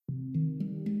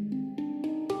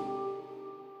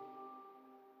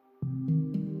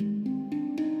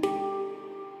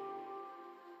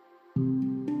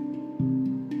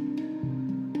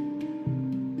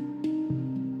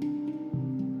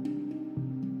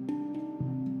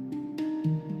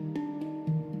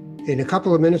In a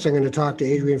couple of minutes, I'm going to talk to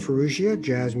Adrean Farrugia,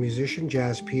 jazz musician,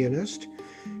 jazz pianist,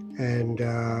 and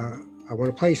I want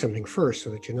to play something first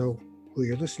so that you know who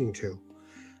you're listening to.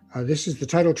 This is the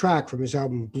title track from his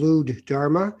album Blued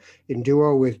Dharma in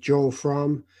duo with Joel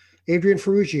Fromm, Adrean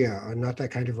Farrugia on Not That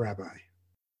Kind of Rabbi.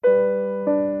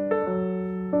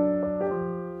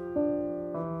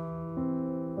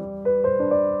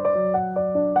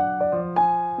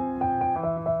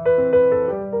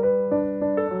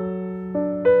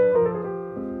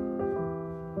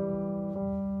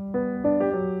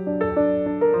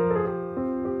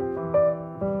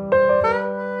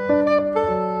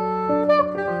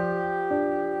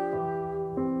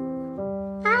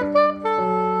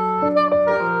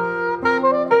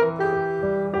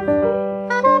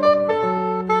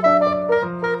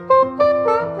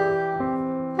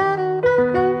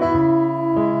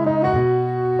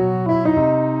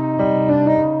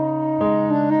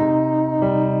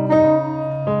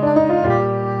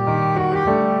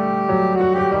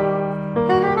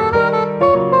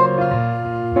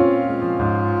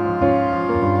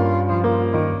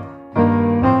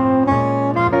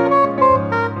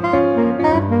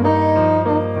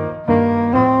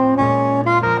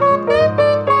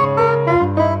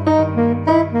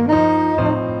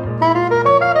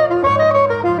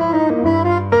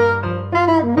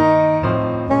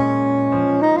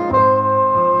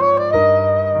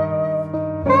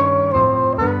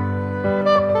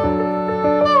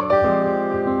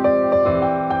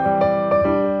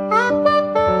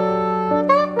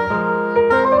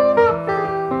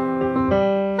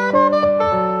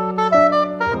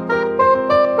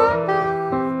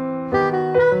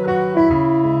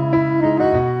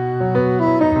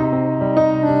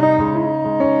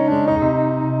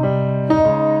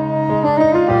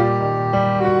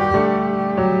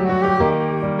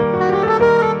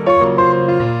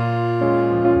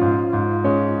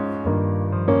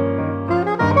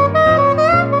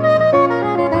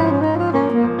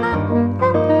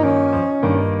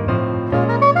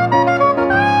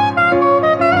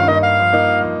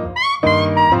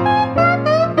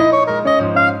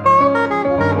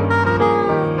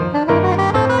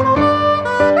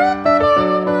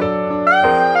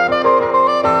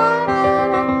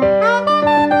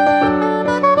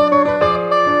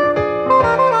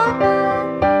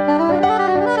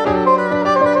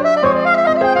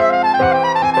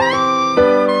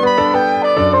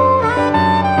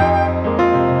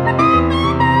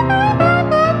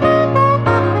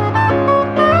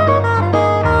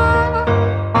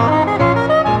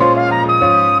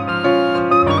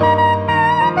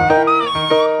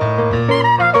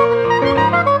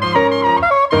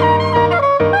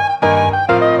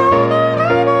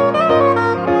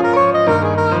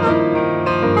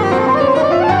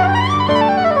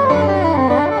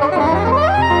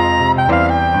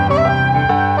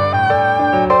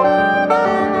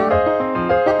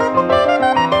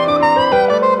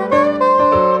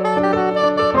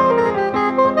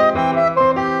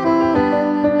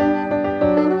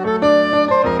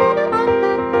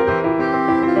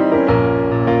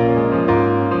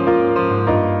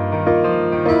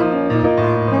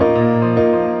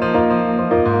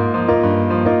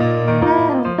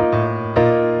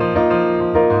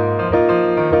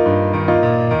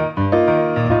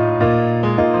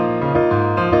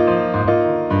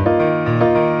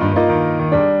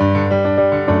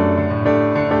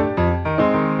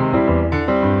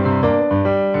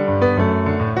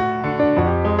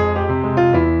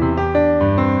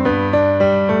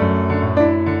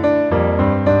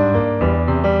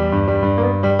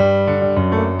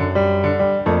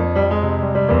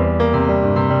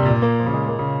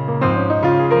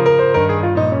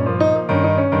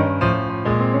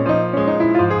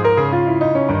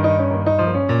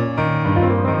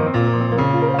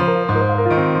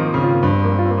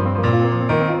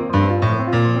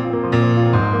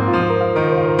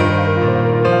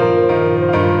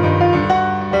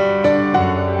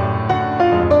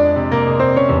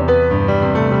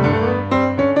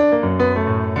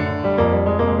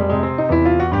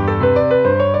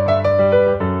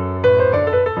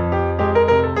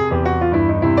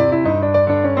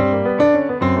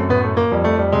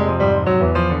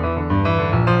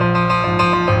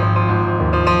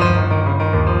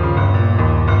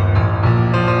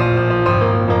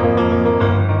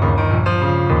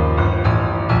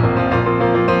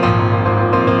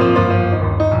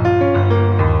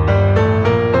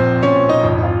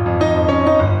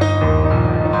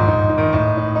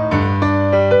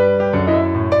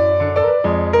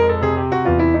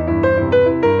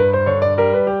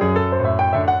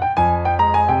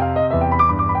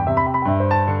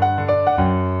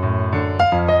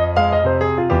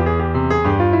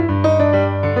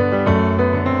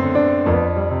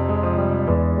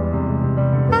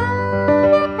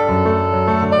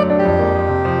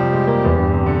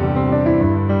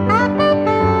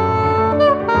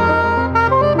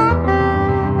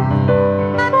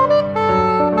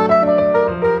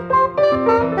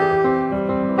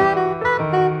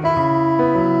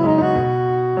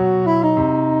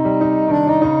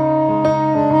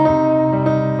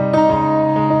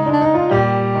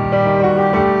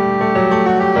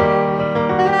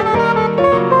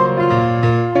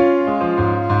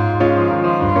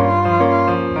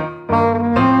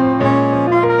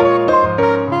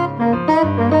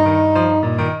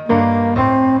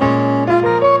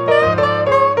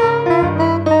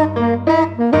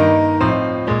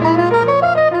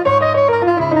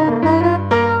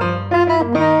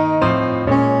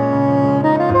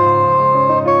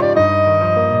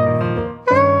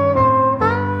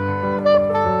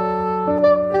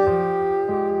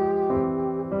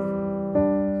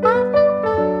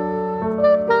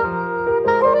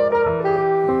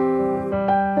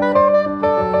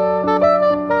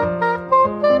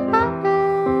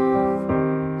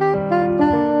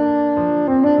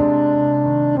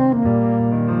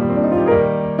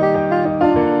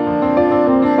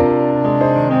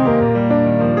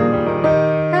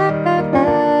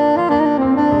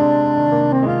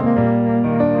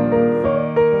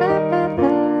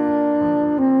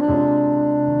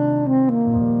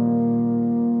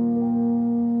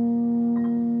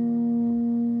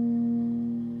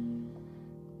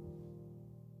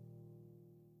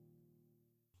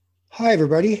 Hi,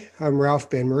 everybody. I'm Ralph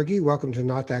Benmergui. Welcome to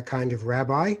Not That Kind of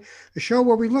Rabbi, a show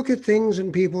where we look at things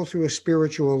and people through a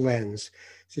spiritual lens.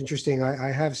 It's interesting. I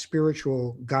have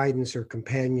spiritual guidance or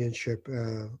companionship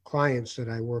clients that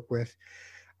I work with.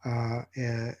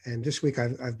 And this week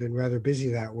I've been rather busy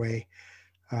that way.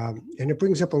 And it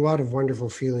brings up a lot of wonderful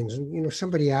feelings. And,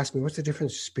 somebody asked me, what's the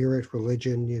difference, spirit,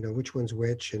 religion, which one's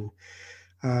which? And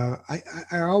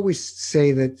I always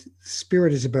say that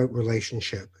spirit is about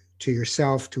relationship to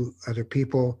yourself, to other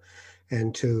people,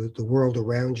 and to the world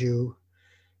around you,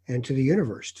 and to the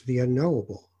universe, to the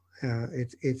unknowable.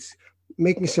 It's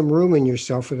making some room in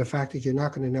yourself for the fact that you're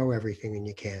not going to know everything and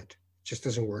you can't. It just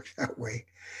doesn't work that way.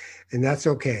 And that's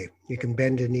okay. You can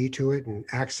bend a knee to it and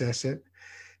access it.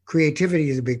 Creativity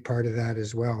is a big part of that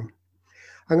as well.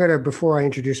 Before I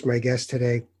introduce my guest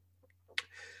today,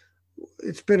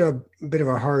 it's been a bit of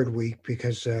a hard week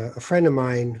because a friend of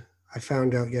mine, I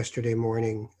found out yesterday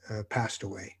morning, passed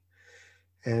away.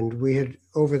 And we had,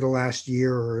 over the last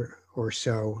year or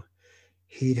so,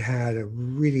 he'd had a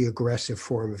really aggressive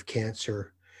form of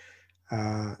cancer.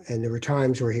 And there were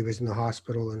times where he was in the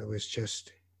hospital and it was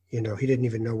just, he didn't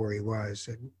even know where he was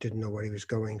and didn't know what he was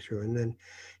going through. And then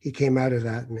he came out of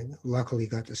that and luckily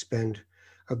got to spend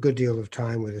a good deal of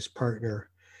time with his partner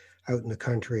out in the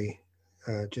country,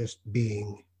 just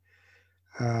being.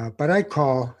 But I'd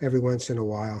call every once in a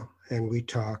while and we'd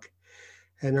talk.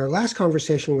 And our last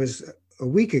conversation was a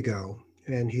week ago,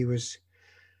 and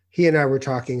he and I were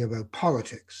talking about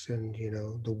politics and,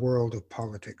 the world of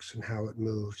politics and how it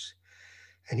moves.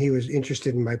 And he was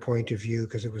interested in my point of view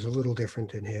because it was a little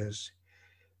different than his.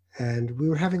 And we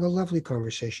were having a lovely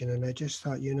conversation. And I just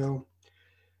thought, you're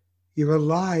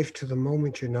alive to the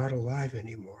moment you're not alive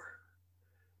anymore.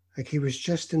 Like he was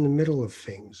just in the middle of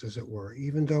things, as it were,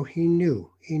 even though he knew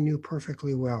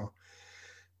perfectly well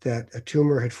that a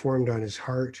tumor had formed on his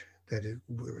heart, that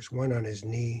there was one on his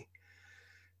knee,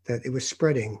 that it was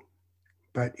spreading.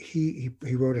 But he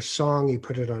wrote a song, he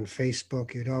put it on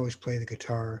Facebook. He'd always play the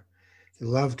guitar. He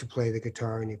loved to play the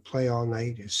guitar and he'd play all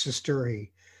night. His sister,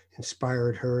 he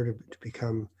inspired her to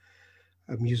become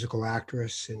a musical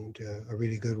actress and a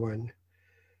really good one.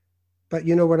 But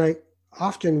when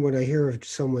I hear of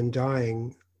someone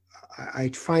dying, I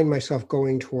find myself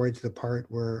going towards the part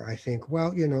where I think,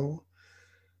 well,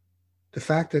 the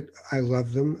fact that I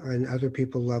love them and other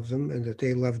people love them and that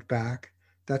they loved back,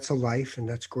 that's a life and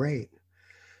that's great.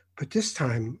 But this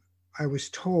time I was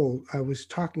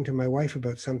talking to my wife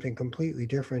about something completely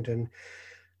different. And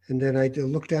then I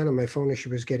looked down at my phone as she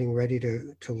was getting ready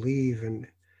to leave. And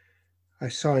I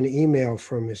saw an email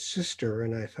from his sister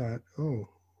and I thought, oh,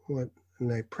 what?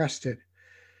 And I pressed it.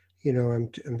 I'm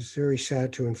very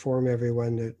sad to inform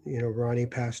everyone that, Ronnie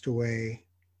passed away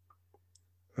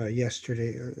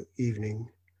yesterday evening.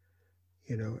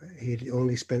 He'd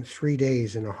only spent 3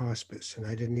 days in a hospice and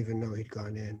I didn't even know he'd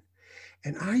gone in.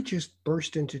 And I just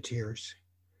burst into tears,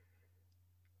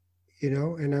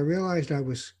 and I realized I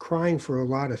was crying for a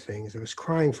lot of things. I was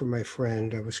crying for my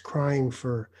friend. I was crying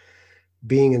for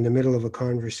being in the middle of a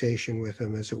conversation with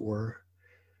him, as it were.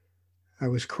 I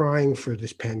was crying for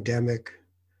this pandemic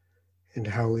and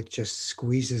how it just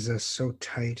squeezes us so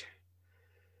tight.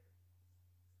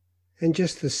 And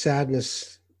just the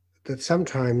sadness that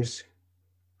sometimes,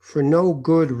 for no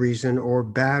good reason or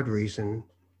bad reason,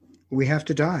 we have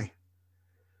to die.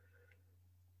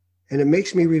 And it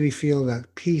makes me really feel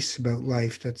that peace about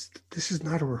life. This is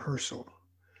not a rehearsal.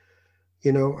 I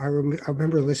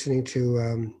remember listening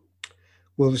to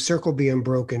Will the Circle Be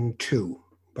Unbroken 2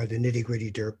 by the Nitty Gritty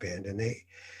Dirt Band. And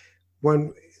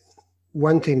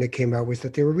one thing that came out was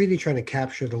that they were really trying to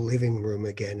capture the living room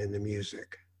again in the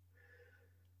music.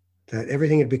 That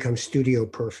everything had become studio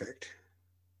perfect.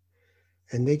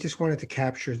 And they just wanted to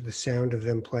capture the sound of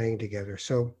them playing together.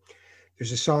 So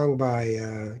there's a song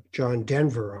by John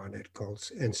Denver on it called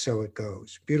And So It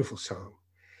Goes. Beautiful song.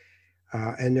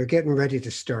 And they're getting ready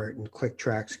to start and click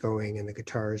tracks going and the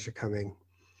guitars are coming.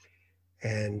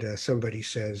 And somebody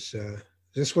says, is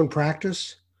this one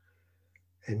practice?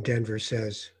 And Denver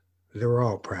says, they're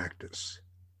all practice.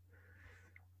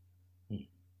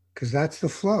 Because that's the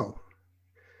flow.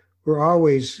 We're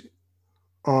always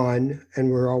on and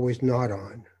we're always not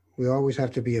on. We always have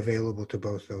to be available to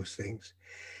both those things.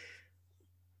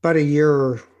 About a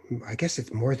year, I guess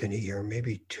it's more than a year,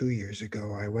 maybe 2 years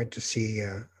ago, I went to see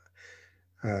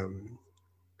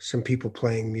some people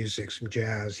playing music, some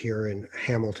jazz here in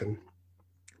Hamilton,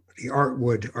 the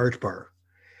Artwood Art Bar.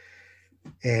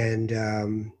 And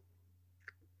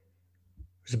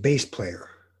was a bass player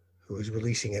who was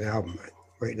releasing an album.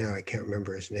 Right now, I can't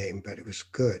remember his name, but it was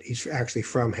good. He's actually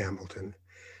from Hamilton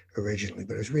originally,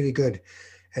 but it was really good.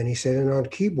 And he said, and on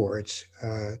keyboards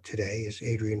today is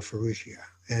Adrian Farrugia.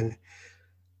 And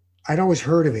I'd always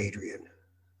heard of Adrian.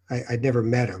 I'd never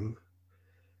met him,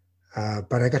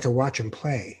 but I got to watch him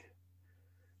play.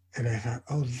 And I thought,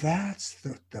 oh, that's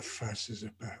what the fuss is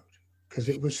about. Because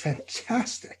it was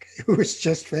fantastic. It was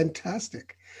just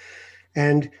fantastic.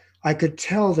 And I could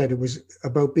tell that it was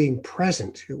about being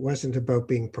present. It wasn't about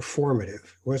being performative.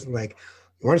 It wasn't like,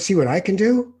 you want to see what I can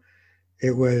do?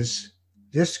 It was,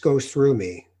 this goes through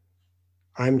me.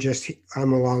 I'm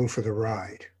along for the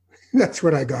ride. That's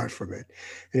what I got from it.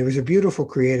 And it was a beautiful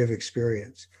creative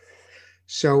experience.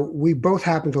 So we both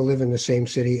happen to live in the same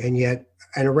city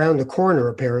and around the corner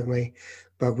apparently,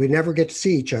 but we never get to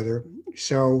see each other.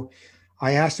 So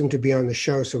I asked him to be on the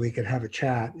show so we could have a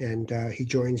chat, and he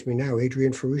joins me now.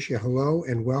 Adrean Farrugia, hello,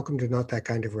 and welcome to Not That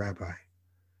Kind of Rabbi.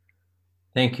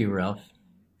 Thank you, Ralph.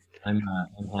 I'm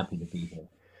happy to be here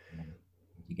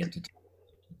to get to talk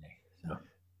today. So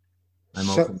I'm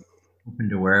open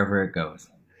to wherever it goes.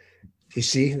 You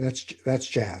see, that's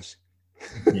jazz.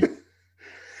 Yeah.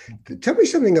 Tell me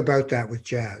something about that with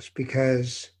jazz,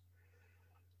 because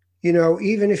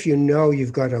even if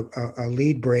you've got a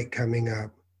lead break coming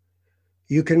up,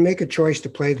 you can make a choice to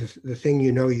play the thing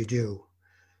you do,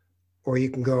 or you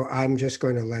can go, I'm just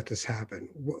going to let this happen.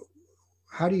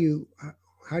 How do you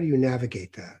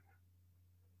navigate that?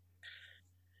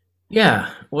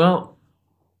 Yeah, well,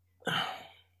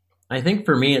 I think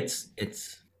for me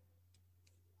it's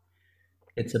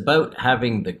about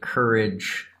having the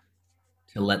courage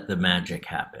to let the magic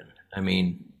happen. I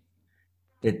mean,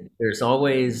 there's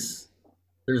always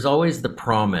the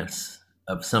promise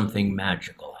of something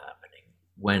magical happening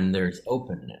when there's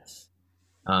openness.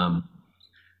 Um,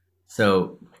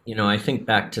 so I think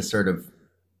back to sort of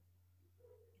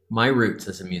my roots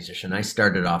as a musician. I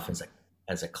started off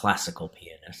as a classical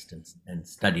pianist and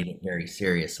studied it very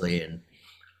seriously, and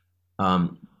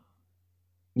um,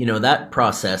 that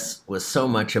process was so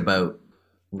much about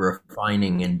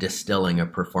refining and distilling a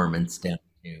performance down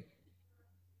to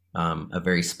a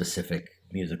very specific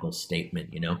musical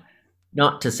statement.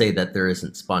 Not to say that there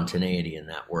isn't spontaneity in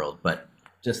that world, but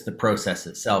just the process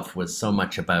itself was so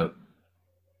much about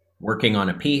working on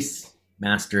a piece,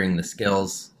 mastering the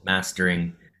skills,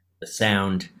 mastering the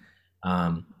sound,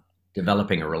 um,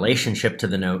 developing a relationship to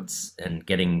the notes, and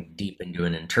getting deep into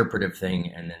an interpretive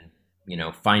thing, and then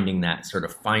finding that sort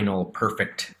of final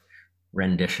perfect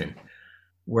rendition.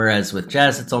 Whereas with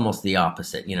jazz, it's almost the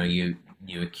opposite. You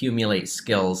accumulate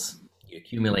skills, you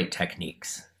accumulate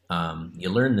techniques, you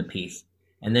learn the piece,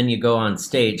 and then you go on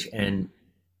stage and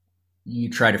you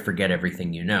try to forget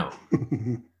everything you know,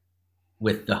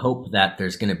 with the hope that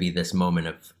there's going to be this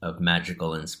moment of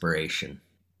magical inspiration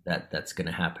that's going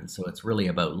to happen. So it's really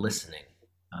about listening,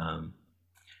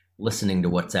 listening to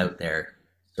what's out there,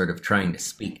 sort of trying to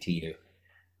speak to you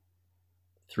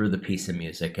through the piece of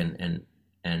music,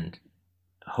 and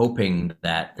hoping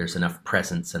that there's enough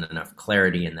presence and enough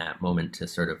clarity in that moment to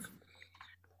sort of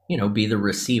be the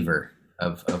receiver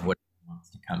of what wants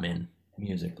to come in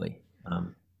musically.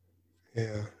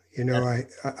 Yeah,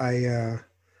 That's,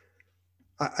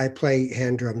 I play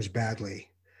hand drums badly.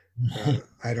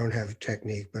 I don't have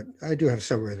technique, but I do have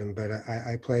some rhythm. But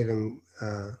I play them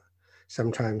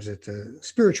sometimes at the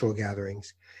spiritual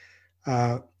gatherings.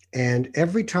 And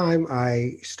every time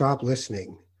I stop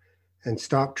listening and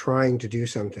stop trying to do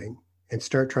something and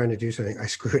start trying to do something, I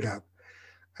screw it up.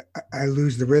 I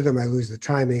lose the rhythm, I lose the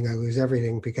timing, I lose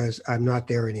everything because I'm not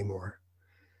there anymore.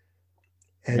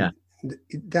 yeah, And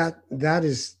that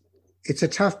is, it's a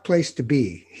tough place to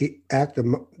be. At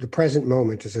the present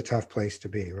moment is a tough place to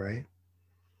be, right?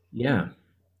 yeah.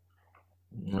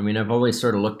 I mean, I've always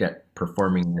sort of looked at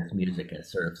performing this music as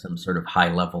sort of some sort of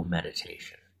high level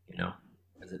meditation,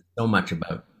 because it's so much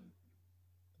about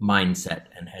mindset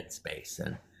and headspace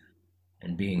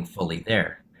and being fully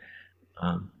there.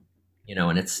 Um,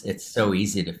 and it's so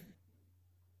easy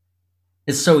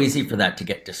for that to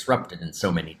get disrupted in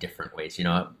so many different ways.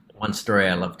 One story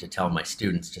I love to tell my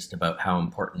students just about how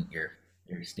important your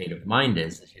state of mind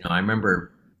is. I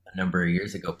remember a number of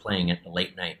years ago playing at the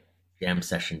late night jam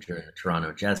session during the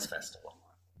Toronto Jazz Festival.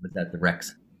 I was at the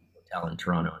Rex Hotel in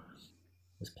Toronto and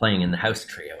was playing in the house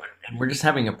trio, and we're just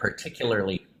having a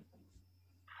particularly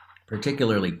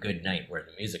good night where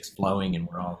the music's flowing and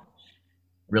we're all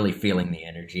really feeling the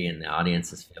energy and the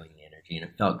audience is feeling the energy, and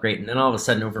it felt great. And then all of a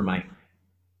sudden, over my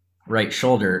right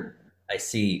shoulder, I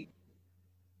see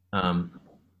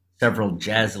several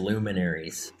jazz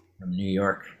luminaries from New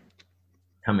York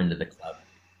come into the club.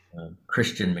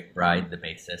 Christian McBride, the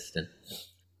bassist, and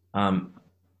um,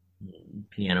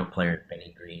 piano player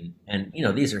Benny Green, and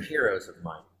these are heroes of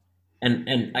mine.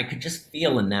 And I could just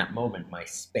feel in that moment my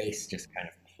space just kind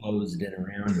of closed in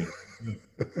around me.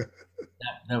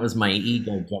 That was my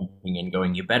ego jumping in,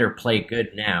 going, "You better play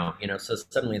good now," you know. So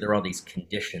suddenly there are all these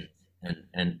conditions,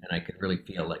 and I could really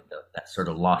feel like that sort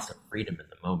of loss of freedom in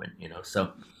the moment, you know.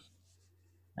 So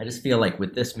I just feel like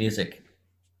with this music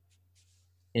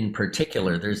in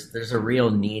particular, there's a real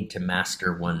need to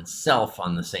master oneself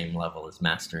on the same level as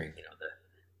mastering, you know,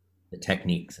 the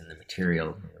techniques and the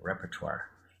material and the repertoire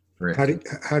for it to.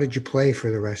 How did you play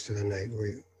for the rest of the night?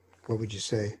 What would you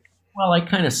say? Well, I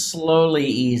kind of slowly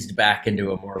eased back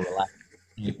into a more relaxed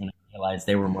state when I realized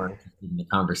they were more interested in the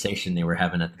conversation they were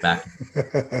having at the back.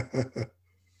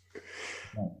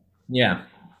 Yeah,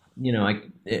 you know,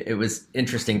 it was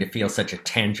interesting to feel such a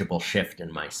tangible shift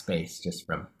in my space just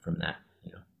from that,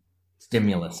 you know,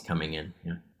 stimulus coming in.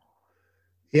 Yeah,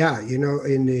 Yeah, you know,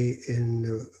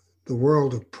 the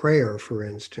world of prayer, for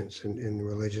instance, in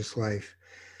religious life,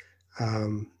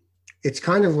 um, it's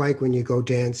kind of like when you go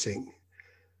dancing.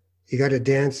 You got to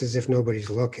dance as if nobody's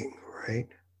looking, right?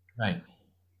 right.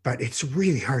 But it's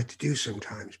really hard to do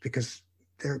sometimes because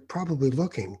they're probably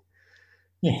looking,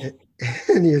 Yeah, and,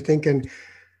 and you're thinking,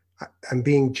 I'm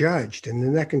being judged, and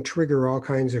then that can trigger all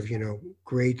kinds of,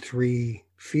 grade three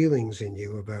feelings in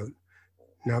you about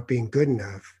not being good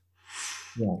enough.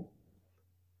 yeah,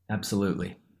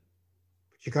 absolutely.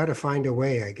 You got to find a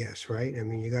way, I guess, right? I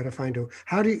mean, you got to find a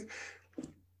how do you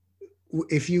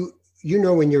if you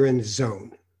know when you're in the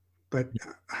zone, but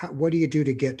what do you do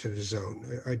to get to the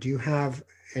zone? Or do you have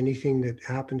anything that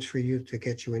happens for you to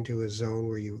get you into a zone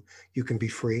where you can be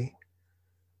free?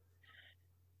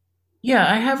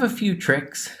 Yeah, I have a few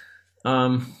tricks.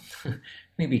 Um,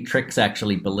 maybe tricks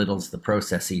actually belittles the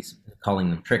processes, calling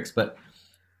them tricks, but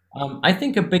I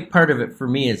think a big part of it for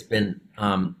me has been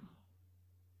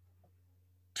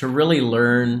to really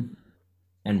learn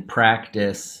and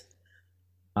practice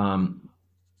um,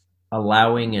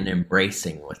 allowing and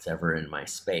embracing what's ever in my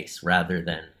space rather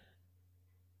than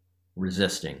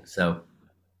resisting. So,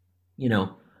 you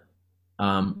know,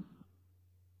 um,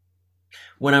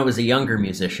 when I was a younger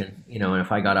musician, you know, and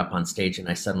if I got up on stage and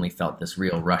I suddenly felt this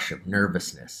real rush of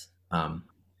nervousness,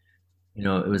 you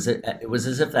know, it was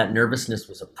as if that nervousness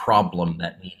was a problem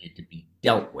that needed to be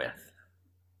dealt with.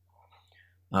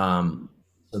 Um,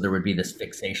 so there would be this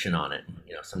fixation on it.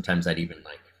 You know, sometimes I'd even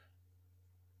like,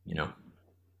 you know,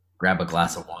 grab a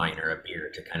glass of wine or a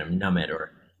beer to kind of numb it,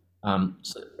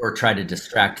 or try to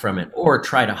distract from it, or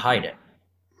try to hide it.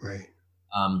 Right.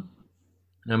 Um,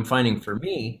 and I'm finding for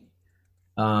me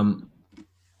um,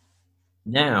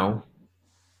 now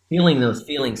feeling those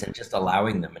feelings and just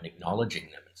allowing them and acknowledging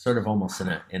them, sort of almost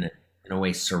in a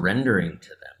way surrendering to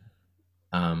them.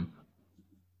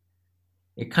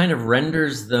 It kind of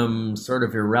renders them sort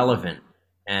of irrelevant,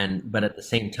 but at the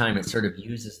same time, it sort of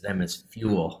uses them as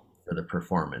fuel for the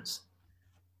performance.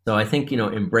 So I think, you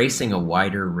know, embracing a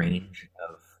wider range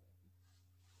of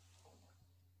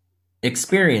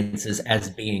experiences as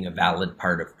being a valid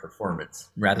part of performance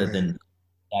rather Right. than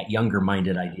that younger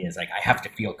minded idea is like I have to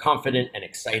feel confident and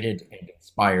excited and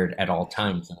inspired at all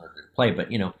times in order to play.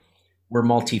 But you know, we're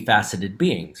multifaceted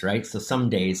beings, right? So some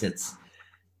days it's,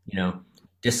 you know,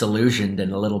 disillusioned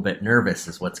and a little bit nervous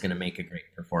is what's going to make a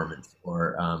great performance,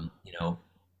 or you know,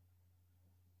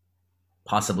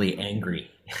 possibly angry.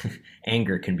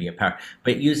 Anger can be a power,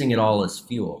 but using it all as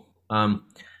fuel.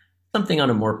 Something on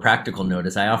a more practical note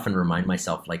is I often remind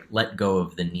myself, like, let go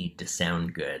of the need to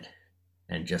sound good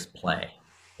and just play.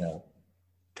 So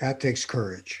That takes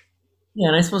courage. yeah,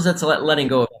 and I suppose that's letting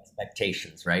go of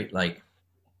expectations, right? Like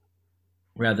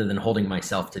rather than holding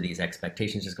myself to these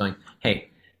expectations, just going, "Hey,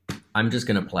 I'm just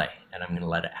going to play, and I'm going to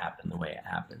let it happen the way it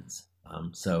happens."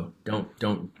 So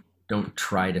don't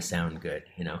try to sound good.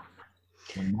 You know,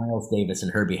 when Miles Davis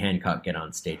and Herbie Hancock get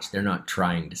on stage, they're not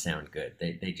trying to sound good.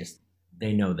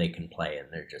 They know they can play, and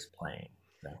they're just playing.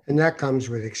 So And that comes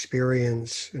with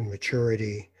experience and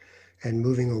maturity and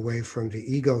moving away from the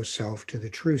ego self to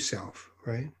the true self,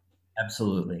 right?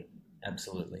 absolutely,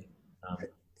 absolutely. Um,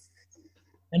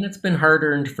 and it's been hard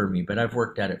earned for me, but I've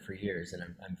worked at it for years, and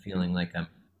I'm feeling like I'm,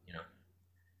 you know,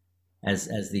 as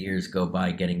the years go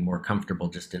by, getting more comfortable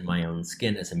just in my own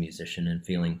skin as a musician and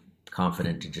feeling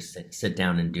confident to just sit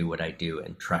down and do what I do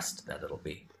and trust that it'll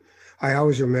be. I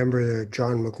always remember that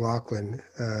John McLaughlin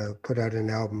put out an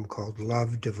album called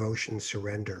Love, Devotion,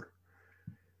 Surrender.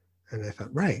 And I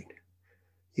thought, right,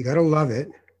 you got to love it,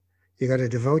 you got to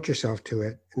devote yourself to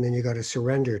it, and then you got to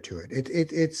surrender to it.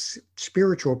 It's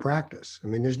spiritual practice. I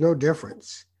mean, there's no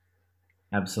difference.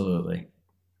 Absolutely.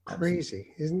 Absolutely.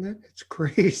 Crazy, isn't it? It's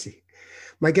crazy.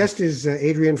 My guest is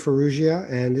Adrian Farrugia,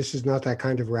 and this is Not That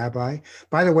Kind of Rabbi.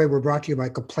 By the way, we're brought to you by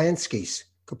Kaplansky's.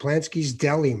 Kaplansky's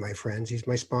Deli, my friends. He's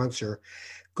my sponsor.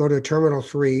 Go to Terminal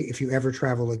 3 if you ever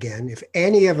travel again, if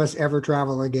any of us ever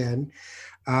travel again.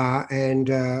 I'm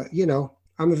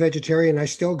a vegetarian. I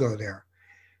still go there.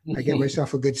 I get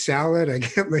myself a good salad. I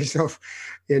get myself,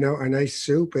 a nice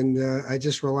soup, and I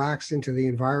just relax into the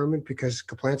environment because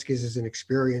Kaplansky's is an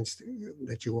experience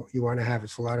that you want to have.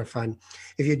 It's a lot of fun.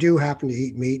 If you do happen to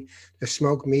eat meat, the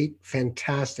smoked meat,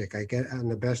 fantastic. I get on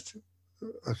the best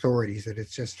authorities that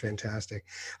it's just fantastic.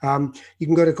 You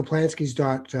can go to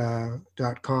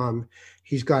Kaplansky's.com.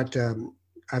 He's got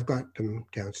I've got them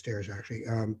downstairs actually.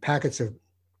 Packets of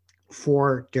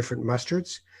 4 different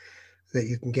mustards that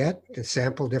you can get and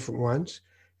sample different ones.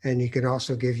 And he can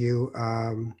also give you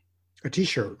a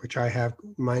t-shirt, which I have.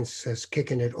 Mine says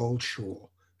 "Kicking It Old Shul."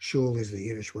 Shul is the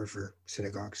Yiddish word for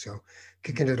synagogue. So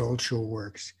 "Kicking It Old Shul"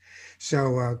 works.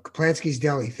 So Kaplansky's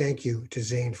Deli, thank you to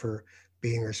Zane for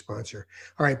being our sponsor.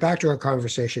 All right, back to our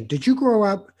conversation. Did you grow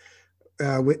up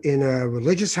in a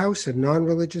religious house, a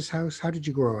non-religious house? How did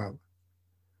you grow up?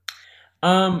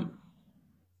 Um,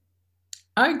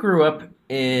 I grew up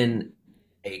in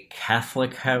a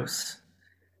Catholic house.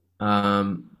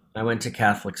 I went to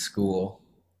Catholic school.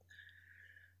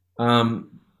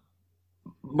 Um,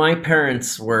 my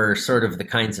parents were sort of the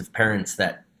kinds of parents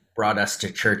that brought us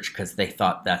to church because they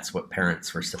thought that's what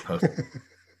parents were supposed to do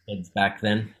kids back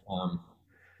then.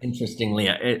 Interestingly,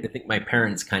 I think my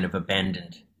parents kind of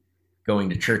abandoned going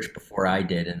to church before I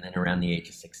did, and then around the age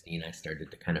of 16, I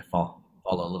started to kind of fall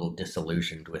a little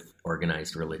disillusioned with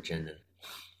organized religion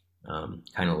and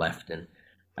kind of left. And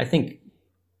I think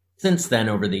since then,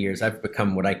 over the years, I've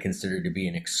become what I consider to be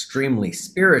an extremely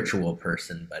spiritual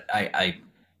person, but I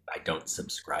don't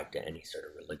subscribe to any sort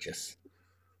of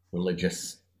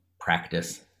religious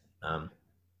practice. Um,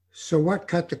 So what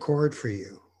cut the cord for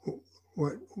you?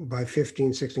 What by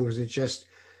 15, 16, was it just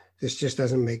this just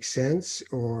doesn't make sense,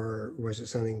 or was it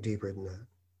something deeper than that?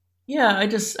 yeah,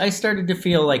 I started to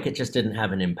feel like it just didn't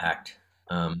have an impact.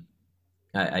 Um,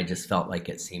 I just felt like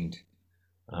it seemed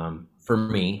for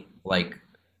me like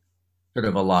sort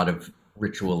of a lot of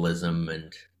ritualism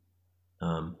and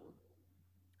um,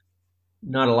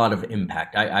 not a lot of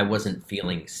impact. I wasn't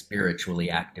feeling spiritually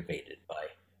activated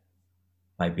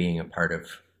by being a part of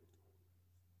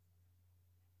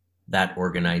that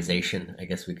organization, I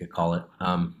guess we could call it.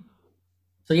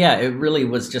 So yeah, it really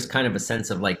was just kind of a sense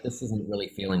of like this isn't really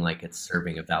feeling like it's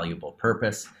serving a valuable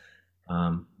purpose.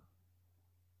 Um,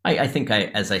 I think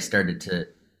as I started to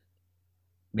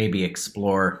maybe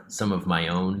explore some of my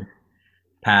own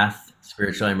path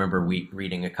spiritually, I remember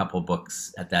reading a couple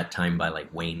books at that time by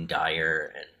like Wayne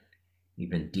Dyer and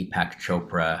even Deepak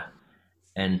Chopra,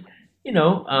 and you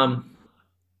know,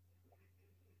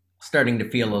 starting to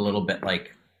feel a little bit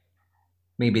like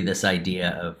maybe this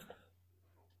idea of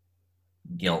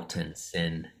guilt and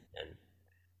sin. And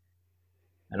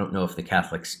I don't know if the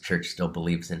Catholic Church still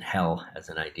believes in hell as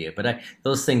an idea, but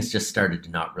those things just started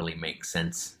to not really make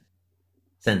sense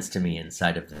to me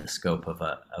inside of the scope of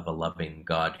a loving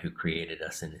God who created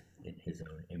us in His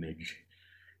own image.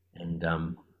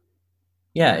 And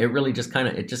yeah, it really just kind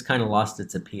of lost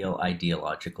its appeal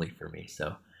ideologically for me.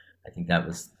 So I think that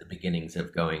was the beginnings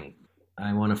of going.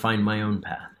 I want to find my own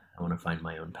path. I want to find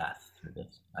my own path through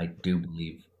this. I do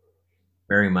believe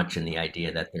very much in the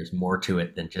idea that there's more to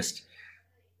it than just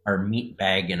our meat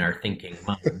bag and our thinking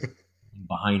mind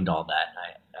behind all that.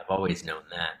 I've always known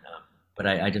that, but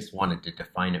I just wanted to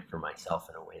define it for myself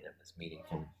in a way that was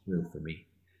meaningful and true for me.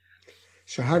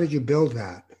 So how did you build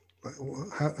that?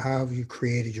 How have you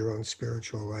created your own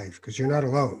spiritual life? Because you're not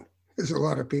alone. There's a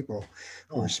lot of people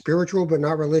who are Oh. spiritual but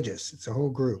not religious. It's a whole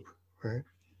group, right?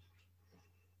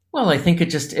 Well, I think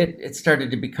it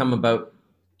started to become about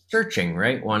searching,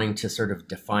 right? Wanting to sort of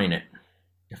define it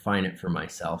for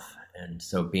myself, and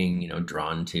so being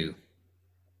drawn to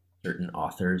certain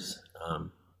authors,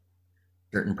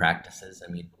 certain practices.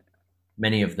 I mean,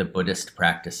 many of the Buddhist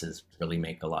practices really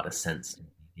make a lot of sense.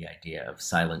 The idea of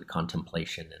silent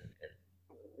contemplation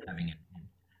and having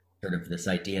sort of this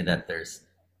idea that there's,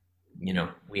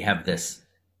 we have this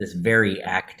very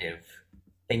active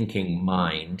thinking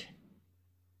mind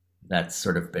that's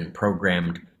sort of been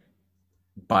programmed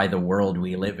by the world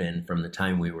we live in from the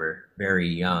time we were very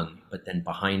young, but then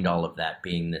behind all of that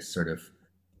being this sort of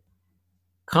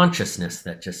consciousness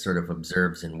that just sort of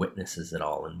observes and witnesses it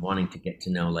all and wanting to get to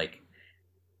know like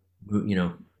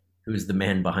who's the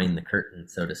man behind the curtain,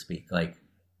 so to speak, like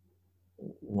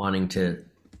wanting to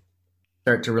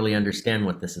start to really understand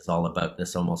what this is all about,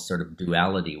 this almost sort of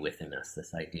duality within us,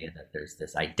 this idea that there's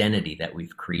this identity that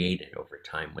we've created over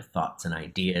time with thoughts and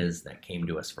ideas that came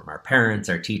to us from our parents,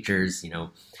 our teachers,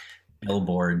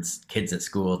 billboards, kids at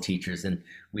school, teachers, and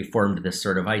we formed this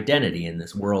sort of identity and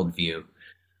this worldview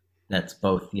that's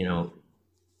both, in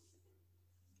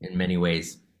many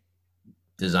ways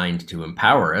designed to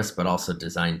empower us, but also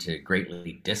designed to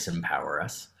greatly disempower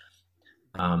us.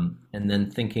 And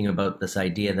then thinking about this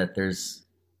idea that there's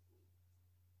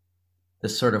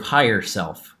this sort of higher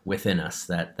self within us,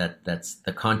 that's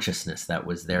the consciousness that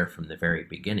was there from the very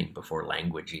beginning, before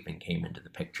language even came into the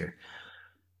picture,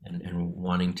 and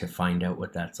wanting to find out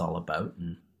what that's all about.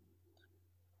 And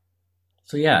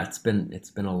so yeah, it's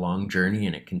been a long journey,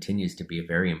 and it continues to be a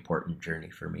very important journey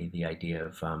for me. The idea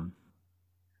of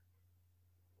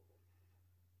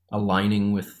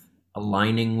aligning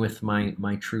with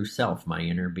my true self, my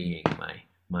inner being,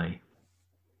 my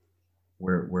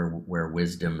where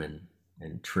wisdom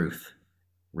and truth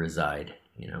reside.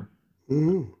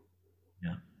 Mhm.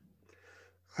 Yeah.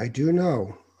 I do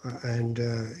know, and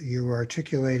you are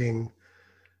articulating,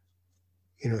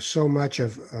 so much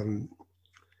of.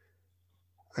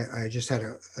 I just had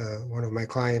one of my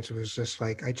clients was just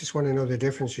like, I just want to know the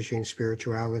difference between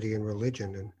spirituality and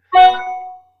religion, and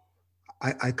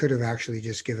I could have actually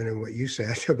just given him what you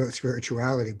said about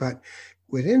spirituality, but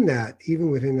within that,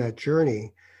 even within that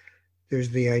journey, there's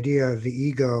the idea of the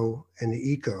ego and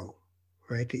the eco,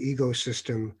 right? The ego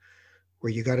system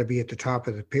where you got to be at the top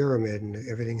of the pyramid and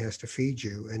everything has to feed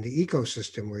you, and the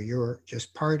ecosystem where you're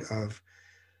just part of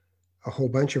a whole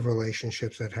bunch of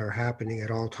relationships that are happening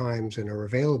at all times and are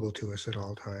available to us at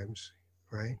all times,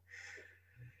 right?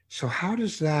 So how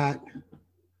does that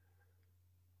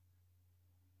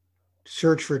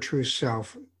search for true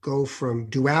self go from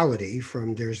duality,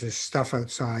 from there's this stuff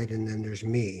outside and then there's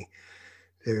me,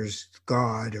 there's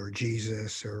God or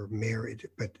Jesus or Mary,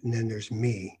 but then there's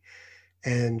me,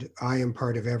 and I am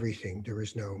part of everything. There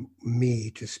is no me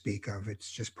to speak of.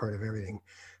 It's just part of everything.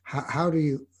 How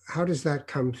does that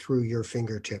come through your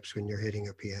fingertips when you're hitting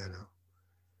a piano?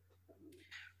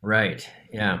 Right.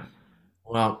 Yeah.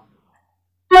 Well,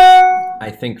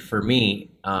 I think for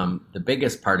me, the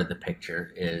biggest part of the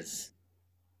picture is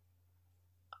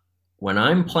when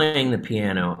I'm playing the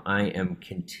piano, I am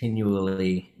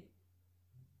continually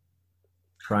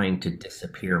trying to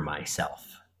disappear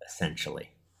myself,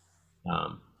 essentially.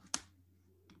 Um,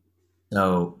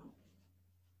 so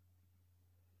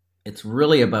it's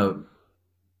really about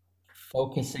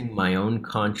focusing my own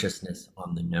consciousness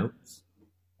on the notes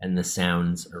and the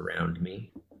sounds around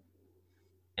me,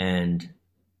 and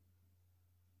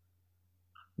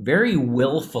very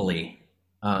willfully,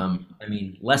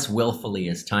 less willfully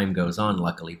as time goes on,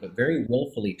 luckily, but very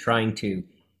willfully trying to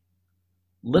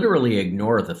literally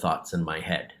ignore the thoughts in my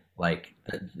head, like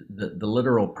the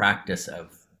literal practice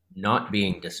of not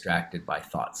being distracted by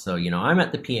thoughts. So, I'm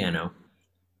at the piano.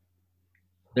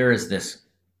 There is this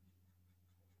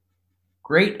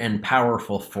great and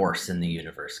powerful force in the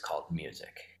universe called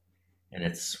music, and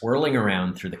it's swirling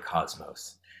around through the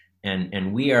cosmos.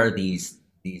 And we are these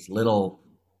little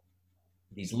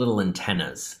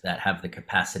antennas that have the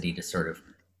capacity to sort of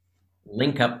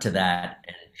link up to that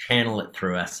and channel it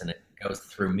through us, and it goes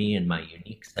through me and my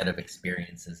unique set of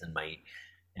experiences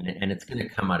and it's going to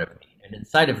come out of me. And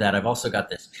inside of that, I've also got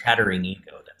this chattering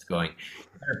ego that's going,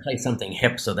 you better play something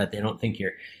hip so that they don't think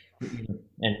you're,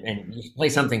 and you play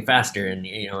something faster, and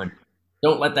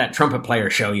don't let that trumpet player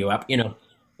show you up,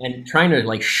 and trying to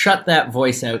like shut that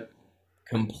voice out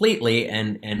completely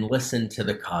and listen to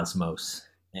the cosmos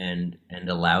and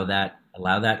allow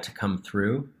that to come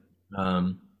through.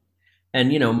 And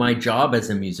my job as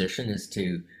a musician is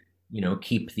to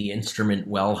keep the instrument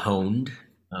well honed,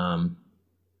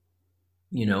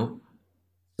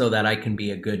 so that I can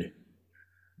be a good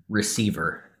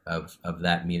receiver of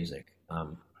that music.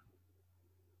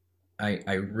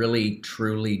 I really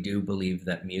truly do believe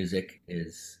that music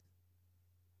is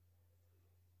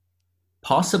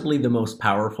possibly the most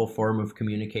powerful form of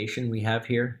communication we have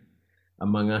here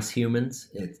among us humans.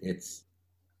 It's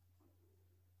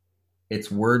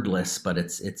wordless, but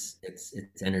it's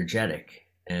energetic,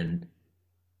 and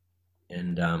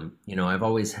I've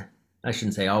always, I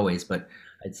shouldn't say always, but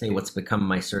I'd say what's become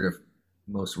my sort of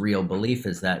most real belief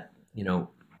is that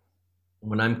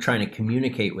when I'm trying to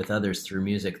communicate with others through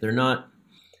music, they're not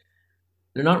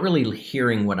really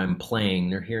hearing what I'm playing,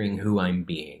 they're hearing who I'm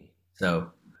being. So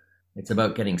it's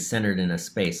about getting centered in a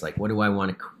space. Like, what do I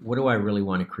really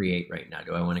want to create right now?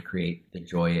 Do I want to create the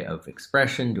joy of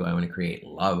expression? Do I want to create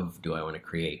love? Do I want to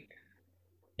create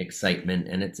excitement?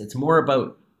 And it's more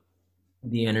about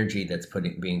the energy that's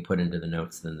being put into the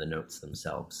notes than the notes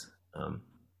themselves.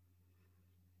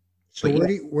 So But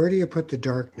yeah, where do you put the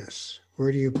darkness?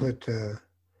 Where do you put the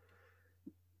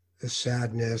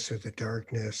sadness or the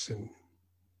darkness? And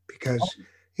because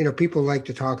people like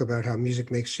to talk about how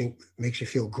music makes you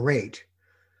feel great,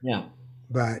 yeah,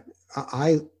 but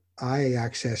I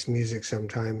access music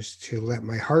sometimes to let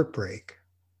my heart break.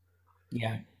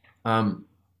 yeah. Um,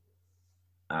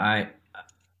 I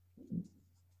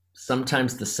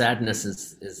sometimes the sadness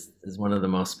is one of the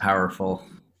most powerful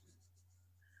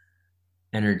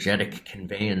energetic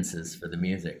conveyances for the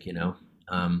music.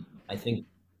 Um, I think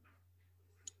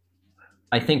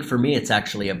I think for me, it's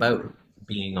actually about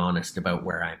being honest about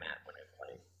where I'm at when I'm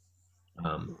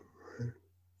playing.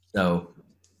 So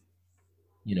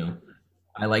you know,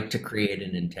 I like to create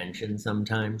an intention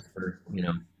sometimes for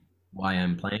why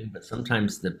I'm playing, but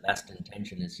sometimes the best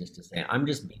intention is just to say I'm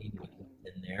just being with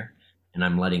what's in there, and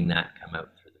I'm letting that come out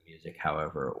through the music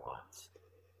however it wants.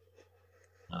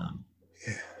 Um,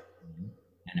 Yeah.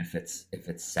 and if it's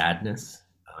sadness,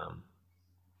 um,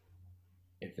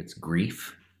 if it's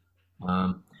grief,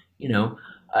 um, you know,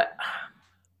 I,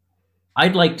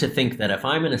 I'd like to think that if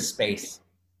I'm in a space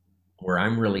where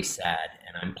I'm really sad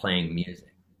and I'm playing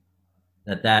music,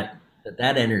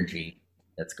 that energy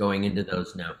that's going into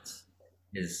those notes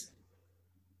is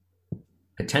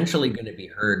potentially going to be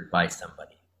heard by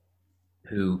somebody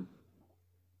who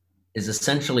is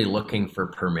essentially looking for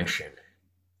permission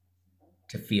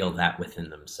to feel that within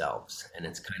themselves. And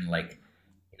it's kind of like,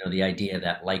 the idea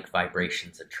that like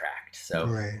vibrations attract. So,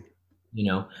 Right.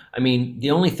 I mean,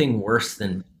 the only thing worse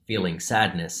than feeling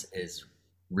sadness is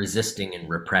resisting and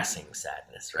repressing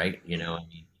sadness, right? I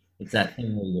mean, it's that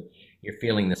thing where you're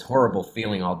feeling this horrible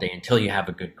feeling all day until you have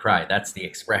a good cry. That's the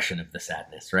expression of the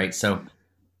sadness, right? So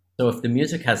if the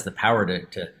music has the power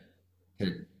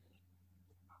to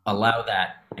allow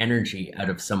that energy out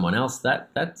of someone else,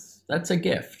 that's a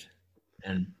gift.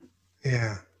 And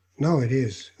Yeah. No, it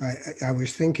is. I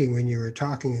was thinking when you were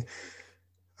talking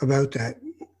about that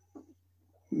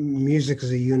music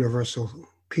is a universal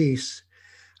piece.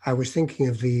 I was thinking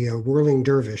of the whirling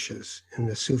dervishes in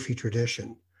the Sufi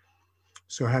tradition.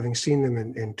 So, having seen them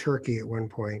in Turkey at one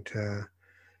point,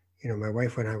 my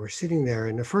wife and I were sitting there,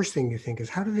 and the first thing you think is,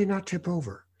 how do they not tip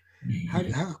over?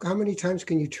 How many times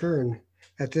can you turn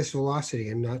at this velocity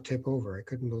and not tip over? I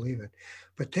couldn't believe it.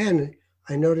 But then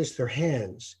I noticed their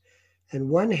hands, and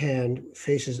one hand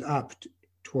faces up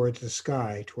towards the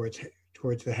sky, towards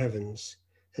the heavens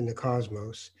and the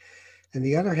cosmos, and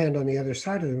the other hand on the other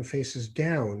side of them faces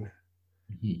down.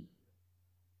 Mhm.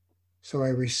 So I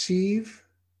receive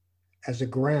as a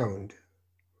ground,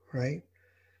 right?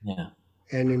 Yeah,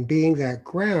 And in being that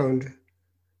ground,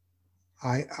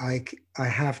 I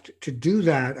have to do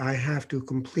that. I have to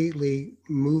completely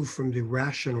move from the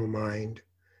rational mind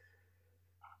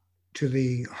to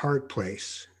the heart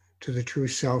place, to the true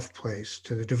self place,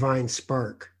 to the divine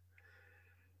spark,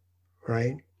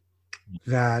 right?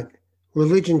 That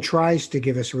religion tries to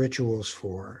give us rituals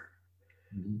for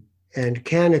mhm. and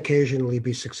can occasionally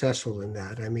be successful in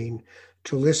that. I mean,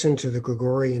 to listen to the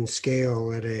Gregorian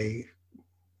scale at a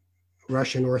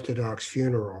Russian Orthodox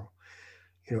funeral,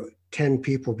 10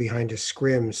 people behind a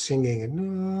scrim singing and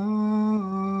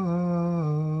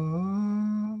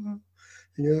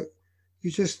you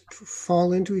just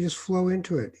fall into it, you just flow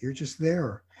into it. You're just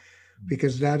there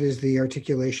because that is the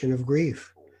articulation of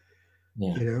grief,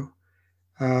 Yeah, you know.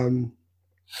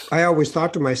 I always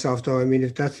thought to myself, though, I mean,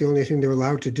 if that's the only thing they're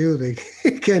allowed to do, they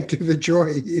can't do the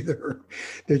joy either.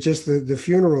 They're just the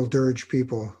funeral dirge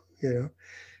people, and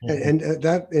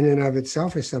that in and of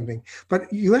itself is something.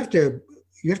 But you have to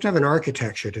have an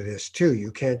architecture to this too.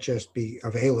 You can't just be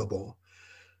available.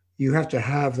 You have to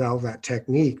have all that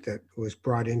technique that was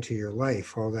brought into your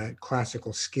life, all that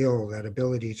classical skill, that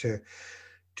ability to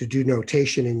do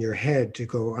notation in your head, to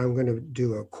go, I'm going to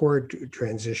do a chord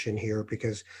transition here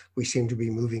because we seem to be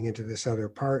moving into this other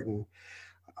part, and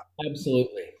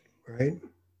absolutely. right.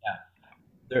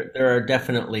 Yeah, there are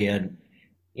definitely a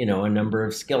number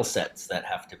of skill sets that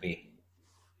have to be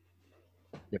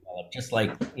developed. Just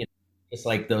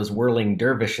like those whirling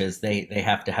dervishes, they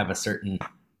have to have a certain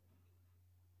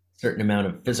amount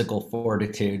of physical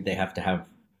fortitude. They have to have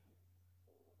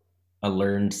a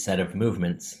learned set of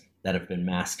movements that have been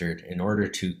mastered in order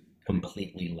to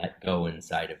completely let go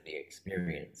inside of the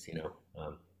experience.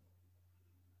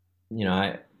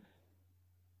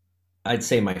 I'd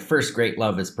say my first great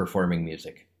love is performing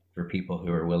music for people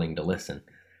who are willing to listen.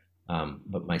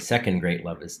 But my second great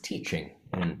love is teaching.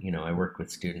 And, I work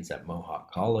with students at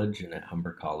Mohawk College and at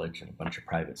Humber College and a bunch of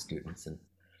private students. And,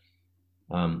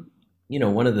 um,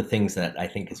 one of the things that I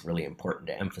think is really important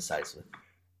to emphasize with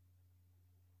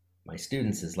my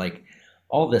students is like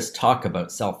all this talk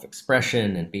about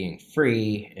self-expression and being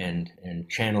free and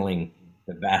channeling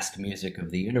the vast music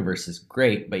of the universe is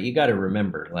great, but you got to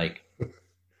remember, like,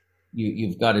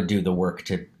 you've got to do the work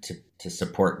to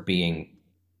support being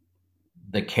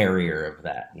the carrier of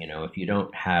that. If you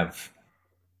don't have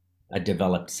a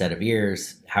developed set of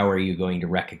ears, how are you going to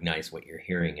recognize what you're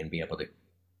hearing and be able to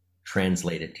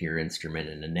translate it to your instrument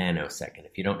in a nanosecond?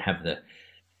 If you don't have the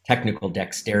technical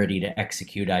dexterity to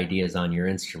execute ideas on your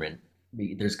instrument,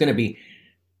 there's going to be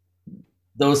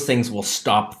those things will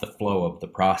stop the flow of the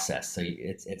process. So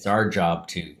it's our job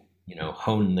to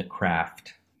hone the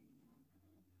craft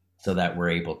so that we're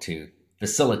able to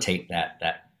facilitate that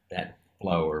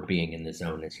flow, or being in the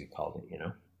zone, as you called it.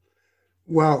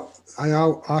 Well,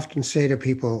 often say to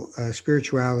people,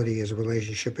 spirituality is a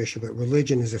relationship issue, but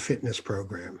religion is a fitness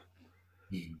program,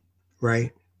 Mhm.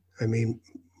 right? I mean,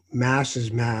 mass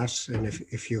is mass, and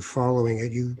if you're following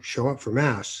it, you show up for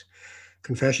mass.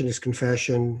 Confession is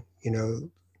confession.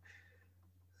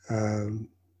 Um,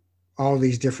 all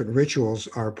these different rituals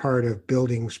are part of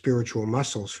building spiritual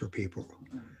muscles for people,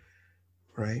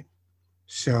 right?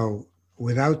 So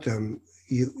without them,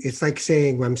 it's like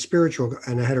saying, well, I'm spiritual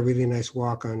and I had a really nice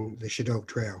walk on the Shadok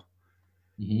Trail.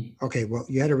 Mhm. Okay, well,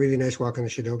 you had a really nice walk on the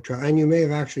Shadok Trail, and you may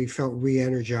have actually felt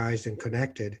re-energized and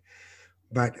connected,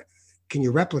 but can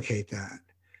you replicate that?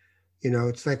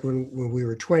 It's like when we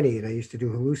were 20 and I used to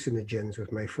do hallucinogens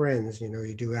with my friends.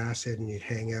 You do acid and you'd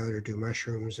hang out or do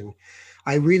mushrooms. And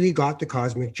I really got the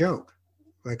cosmic joke.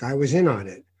 Like I was in on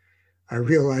it. I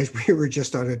realized we were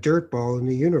just on a dirt ball in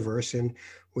the universe and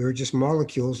we were just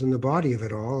molecules in the body of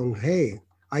it all. And hey,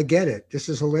 I get it. This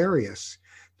is hilarious.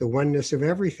 The oneness of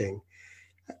everything.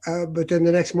 But then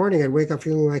the next morning I'd wake up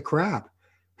feeling like crap.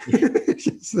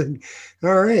 Just like,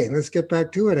 all right, let's get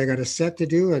back to it. I got a set to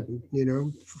do,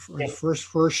 and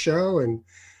first show, and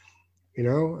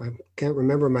I can't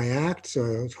remember my act, so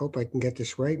let's hope I can get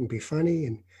this right and be funny.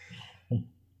 And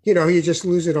you just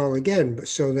lose it all again. But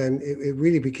so then it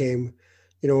really became,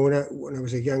 when I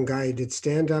was a young guy, I did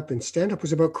stand up, and stand up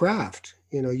was about craft.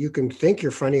 You can think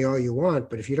you're funny all you want,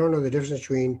 but if you don't know the difference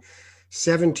between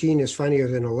 17 is funnier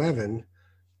than 11,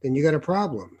 then you got a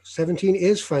problem. 17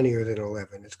 is funnier than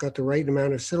 11. It's got the right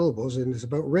amount of syllables and it's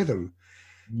about rhythm.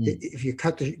 Mm. If you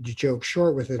cut the joke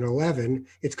short with an 11,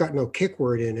 it's got no kick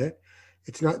word in it.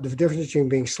 It's not the difference between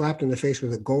being slapped in the face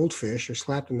with a goldfish or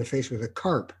slapped in the face with a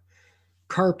carp.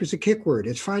 Carp is a kick word.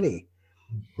 It's funny,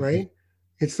 right?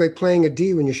 It's like playing a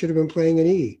D when you should have been playing an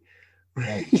E.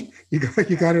 Right. You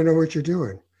got to know what you're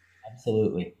doing.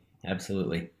 Absolutely.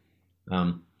 Absolutely.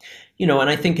 Um, and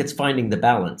I think it's finding the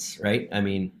balance, right? I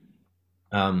mean,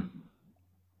 um,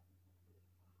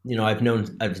 I've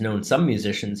known some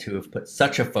musicians who have put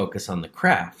such a focus on the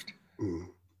craft Mm.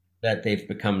 that they've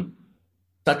become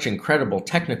such incredible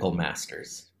technical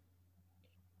masters.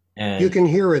 You And can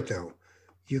hear it though.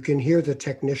 You can hear the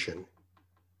technician.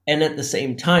 and at the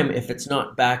same time, if it's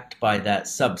not backed by that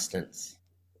substance,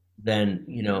 then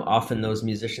often those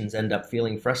musicians end up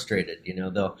feeling frustrated.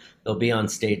 They'll be on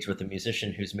stage with a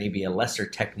musician who's maybe a lesser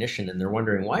technician, and they're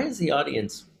wondering, why is the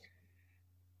audience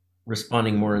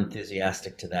responding more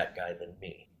enthusiastic to that guy than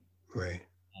me? Right.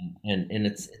 And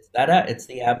it's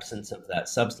the absence of that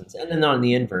substance. And then on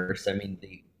the inverse, I mean,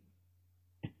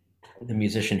 the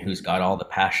musician who's got all the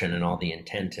passion and all the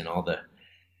intent and all the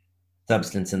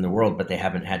substance in the world, but they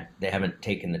haven't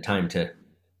taken the time to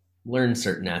learn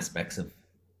certain aspects of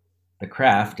the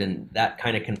craft, and that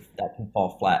can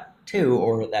fall flat too,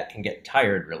 or that can get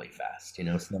tired really fast.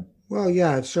 So Well,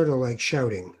 yeah, it's sort of like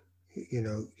shouting.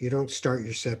 You don't start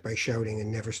your set by shouting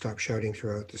and never stop shouting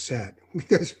throughout the set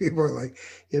because people are like,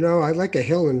 I'd like a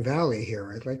hill and valley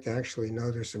here. I'd like to actually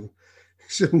know there's some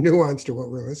nuance to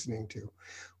what we're listening to.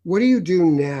 What do you do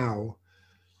now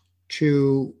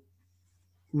to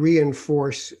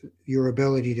reinforce your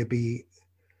ability to be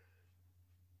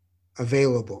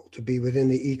available, to be within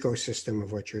the ecosystem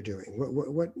of what you're doing?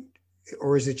 What,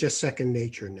 or is it just second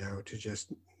nature now to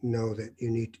just know that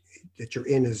that you're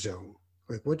in a zone?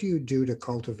 Like, what do you do to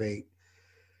cultivate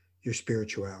your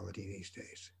spirituality these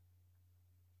days?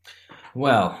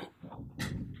 well,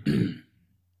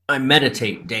 I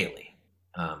meditate daily,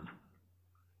 um,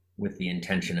 with the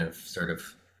intention of sort of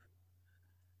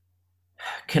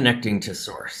connecting to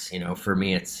source. For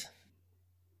me, it's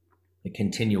the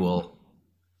continual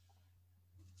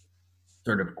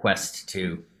sort of quest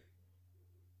to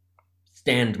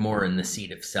stand more in the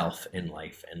seat of self in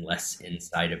life and less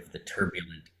inside of the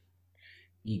turbulent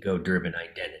ego driven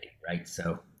identity, right?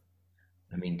 So,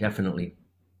 I mean, definitely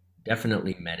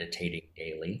meditating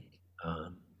daily.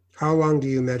 Um, How long do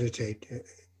you meditate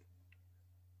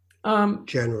um,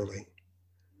 generally?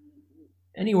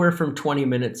 Anywhere from 20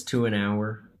 minutes to an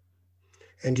hour.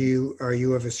 And are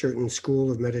you of a certain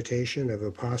school of meditation, of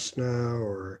Vipassana,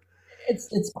 or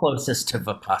It's closest to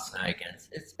Vipassana, I guess.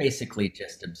 It's basically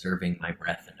just observing my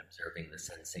breath and observing the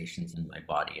sensations in my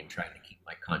body and trying to keep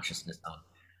my consciousness on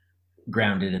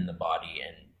grounded in the body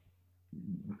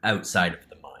and outside of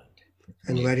the mind. It's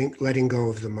and really, letting go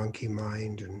of the monkey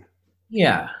mind and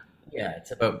yeah, yeah.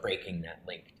 It's about breaking that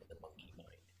link to the monkey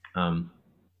mind.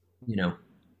 You know,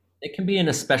 it can be an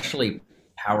especially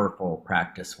powerful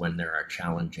practice when there are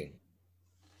challenging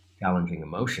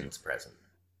emotions present.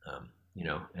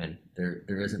 And there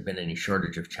hasn't been any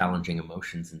shortage of challenging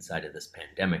emotions inside of this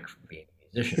pandemic from being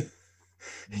a musician.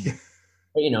 yeah.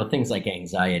 But, things like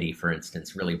anxiety, for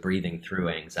instance, really breathing through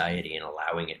anxiety and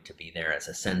allowing it to be there as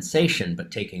a sensation,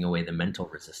 but taking away the mental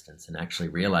resistance and actually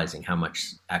realizing how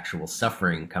much actual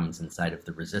suffering comes inside of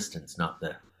the resistance, not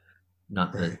the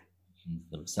Right.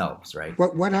 themselves, right?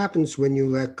 What happens when you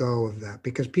let go of that?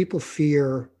 Because people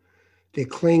fear, they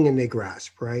cling and they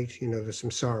grasp, right? The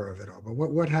samsara of it all. But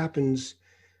what happens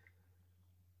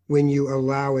when you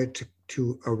allow it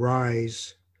to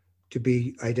arise, to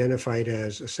be identified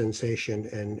as a sensation,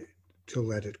 and to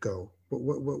let it go?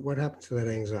 What happens to that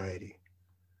anxiety?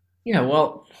 Yeah,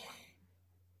 well,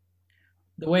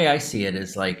 the way I see it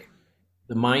is like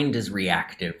the mind is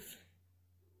reactive,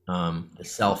 the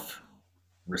self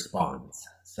responds.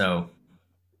 So,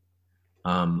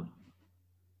 um,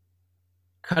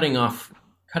 cutting off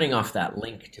cutting off that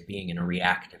link to being in a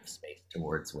reactive space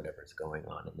towards whatever's going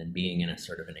on, and then being in a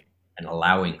sort of an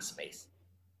allowing space.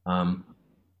 Um,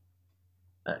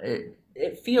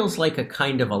 it feels like a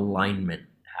kind of alignment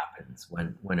happens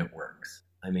when it works.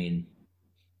 I mean,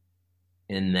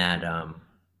 in that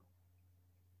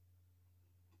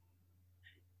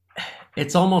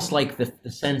it's almost like the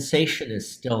sensation is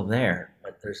still there,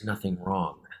 but there's nothing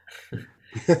wrong.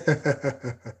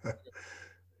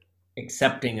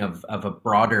 Accepting of a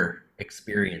broader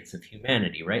experience of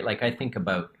humanity, right? Like I think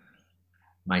about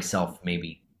myself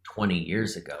maybe 20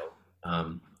 years ago.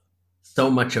 Um, so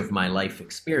much of my life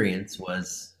experience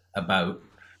was about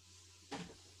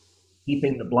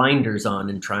keeping the blinders on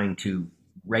and trying to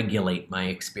regulate my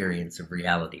experience of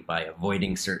reality by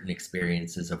avoiding certain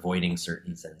experiences, avoiding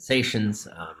certain sensations.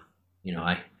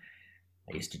 I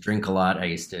used to drink a lot. I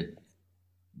used to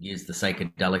use the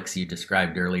psychedelics you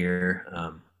described earlier,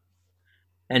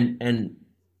 and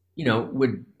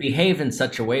would behave in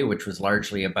such a way which was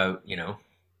largely about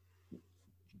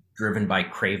driven by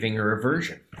craving or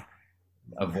aversion,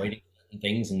 avoiding certain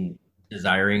things and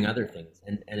desiring other things.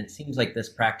 And it seems like this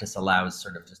practice allows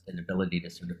sort of just an ability to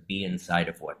sort of be inside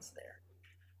of what's there.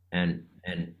 And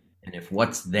if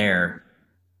what's there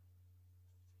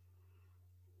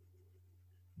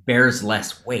bears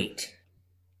less weight,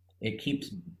 it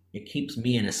keeps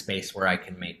me in a space where I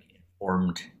can make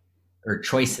informed or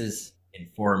choices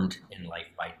informed in life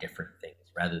by different things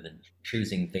rather than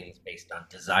choosing things based on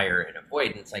desire and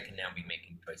avoidance. I can now be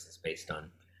making choices based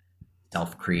on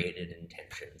self-created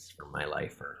intentions for my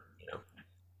life, or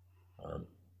um,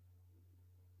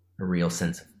 a real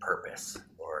sense of purpose.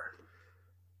 Or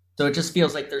so it just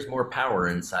feels like there's more power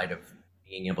inside of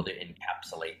being able to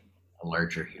encapsulate a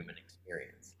larger human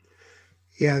experience.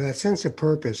 Yeah, that sense of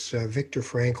purpose, Viktor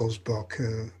Frankl's book,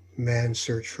 Man's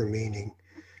Search for Meaning.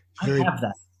 It's I very, have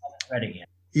that. I haven't read it yet.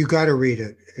 you got to read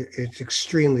it. It's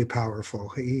extremely powerful.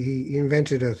 He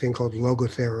invented a thing called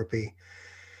logotherapy.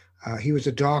 He was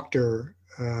a doctor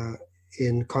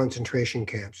in concentration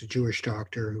camps, a Jewish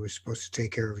doctor who was supposed to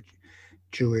take care of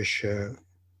Jewish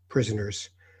prisoners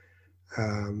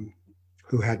um,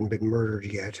 who hadn't been murdered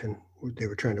yet, and they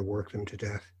were trying to work them to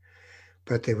death.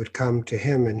 But they would come to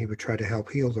him and he would try to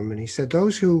help heal them. And he said,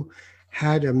 those who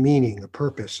had a meaning, a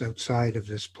purpose outside of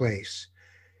this place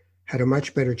had a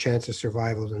much better chance of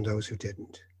survival than those who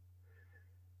didn't.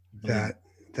 I believe it.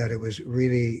 That it was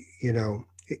really,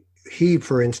 he,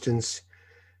 for instance,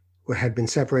 had been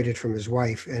separated from his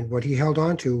wife, and what he held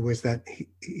on to was that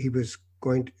he was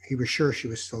sure she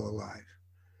was still alive,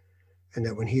 and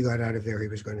that when he got out of there, he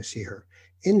was going to see her.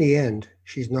 In the end,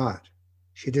 she's not.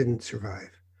 She didn't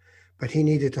survive, but he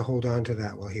needed to hold on to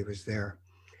that while he was there.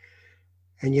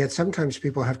 And yet sometimes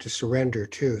people have to surrender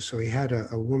too. So he had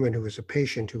a woman who was a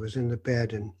patient who was in the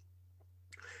bed, and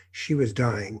she was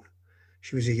dying.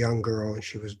 She was a young girl and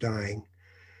she was dying.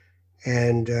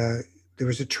 And there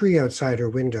was a tree outside her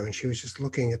window, and she was just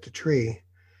looking at the tree.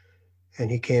 And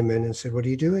he came in and said, "What are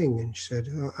you doing?" And she said,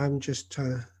 "Oh, I'm just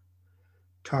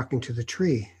talking to the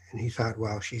tree." And he thought,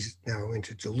 well, she's now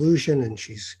into delusion and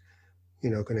she's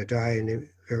going to die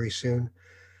very soon.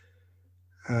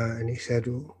 And he said,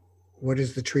 "What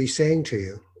is the tree saying to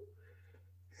you?"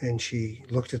 And she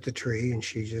looked at the tree and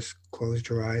she just closed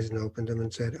her eyes and opened them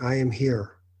and said, "I am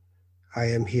here. I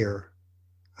am here.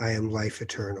 I am life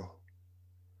eternal."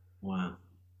 Wow.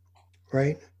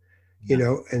 Right?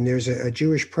 Yeah. And there's a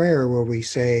Jewish prayer where we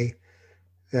say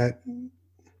that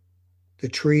the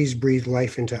trees breathe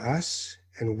life into us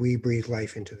and we breathe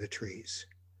life into the trees.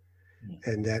 Yeah.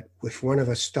 And that if one of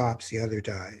us stops, the other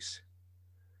dies.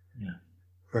 Yeah.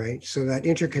 Right? So that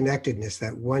interconnectedness,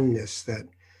 that oneness,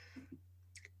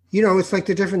 it's like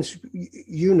the difference,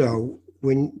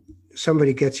 when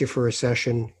somebody gets you for a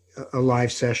session, a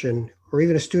live session, or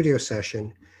even a studio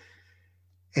session,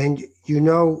 and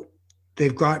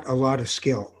they've got a lot of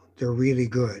skill. They're really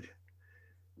good,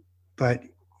 but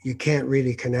you can't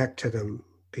really connect to them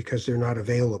because they're not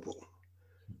available.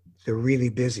 They're really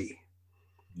busy.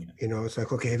 Yeah. It's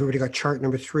like, okay, everybody got chart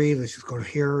number 3. Let's just go to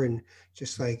here and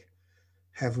just like,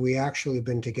 have we actually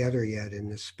been together yet in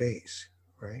this space,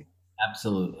 right?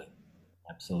 Absolutely.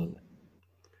 Absolutely.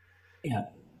 Yeah.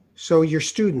 So your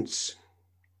students,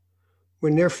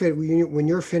 when you're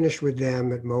finished with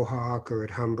them at Mohawk or at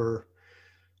Humber,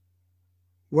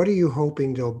 what are you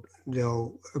hoping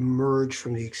they'll emerge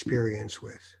from the experience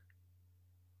with?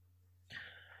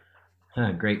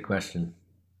 Great question.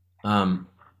 Um,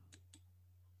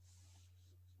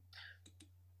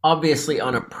 Obviously,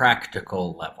 on a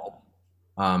practical level,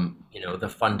 the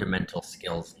fundamental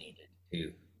skills needed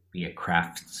to be a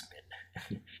craftsman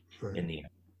Right. in the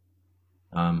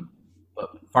but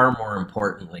far more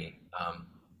importantly,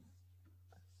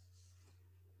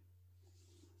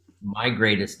 my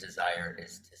greatest desire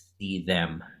is to see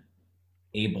them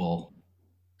able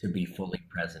to be fully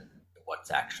present to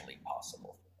what's actually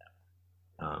possible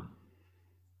for them.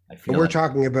 I And feel we're like,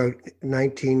 talking about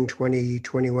 19, 20,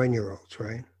 21-year-olds,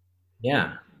 right?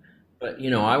 yeah, but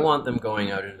I want them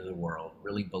going out into the world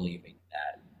really believing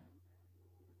that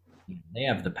they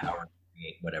have the power to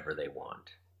create whatever they want.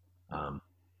 Um,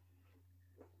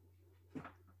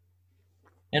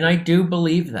 and I do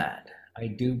believe that. I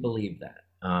do believe that.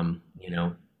 I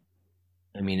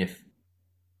mean,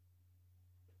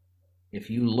 if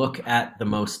you look at the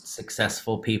most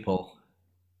successful people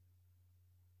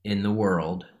in the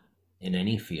world in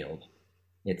any field,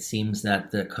 it seems that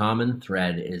the common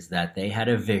thread is that they had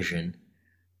a vision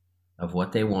of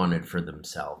what they wanted for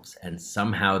themselves, and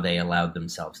somehow they allowed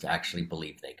themselves to actually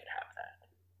believe they could have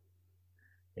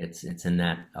that. It's in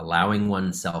that allowing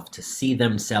oneself to see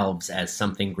themselves as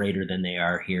something greater than they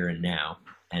are here and now,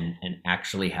 and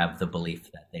actually have the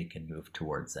belief that they can move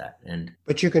towards that. And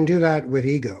But you can do that with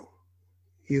ego.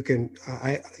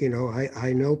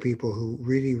 I know people who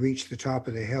really reach the top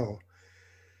of the hill,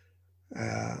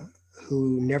 uh,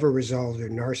 who never resolved their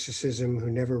narcissism, who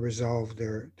never resolved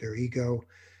their ego.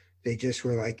 They just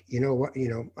were like, you know what,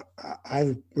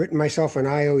 I've written myself an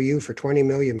IOU for 20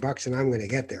 million bucks and I'm going to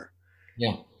get there.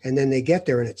 yeah, And then they get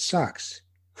there and it sucks.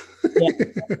 yeah,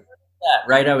 that,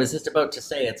 right? I was just about to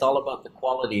say it's all about the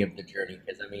quality of the journey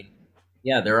because I mean,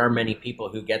 yeah, there are many people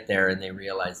who get there and they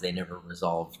realize they never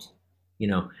resolved.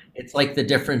 It's like the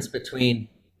difference between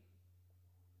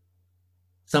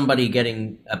somebody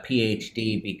getting a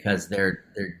PhD because they're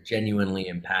genuinely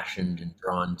impassioned and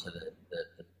drawn to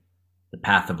the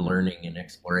path of learning and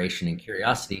exploration and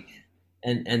curiosity,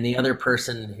 and the other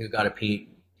person who got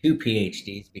two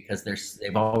PhDs because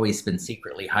they've always been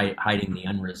secretly hiding the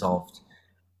unresolved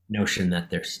notion that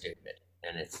they're stupid,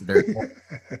 and they're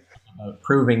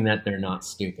proving that they're not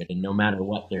stupid, and no matter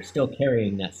what, they're still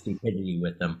carrying that stupidity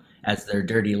with them as their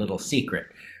dirty little secret,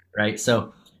 right?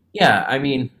 So, yeah, I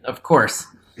mean, of course,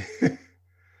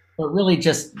 but really,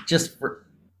 just for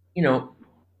you know,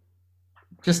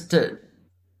 just to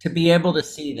be able to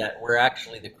see that we're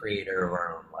actually the creator of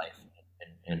our own life,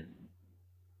 and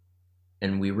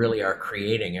and we really are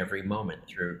creating every moment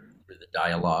through the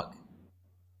dialogue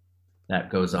that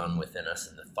goes on within us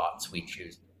and the thoughts we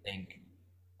choose to think.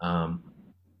 Um,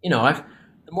 I've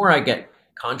the more I get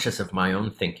conscious of my own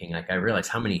thinking, like I realize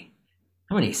how many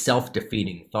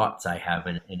self-defeating thoughts I have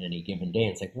in any given day.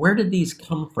 It's like, where did these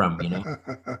come from? Take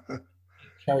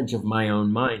charge of my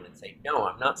own mind and say, no,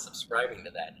 I'm not subscribing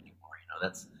to that anymore.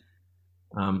 That's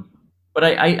um, but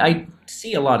I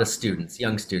see a lot of students,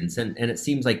 young students, and it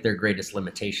seems like their greatest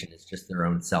limitation is just their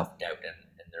own self-doubt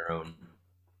and their own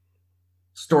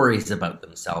stories about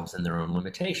themselves and their own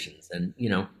limitations. And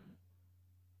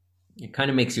it kind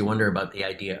of makes you wonder about the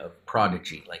idea of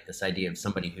prodigy, like this idea of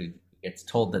somebody who gets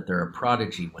told that they're a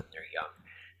prodigy when they're young.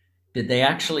 Did they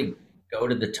actually go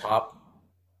to the top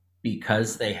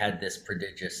because they had this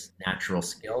prodigious natural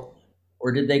skill?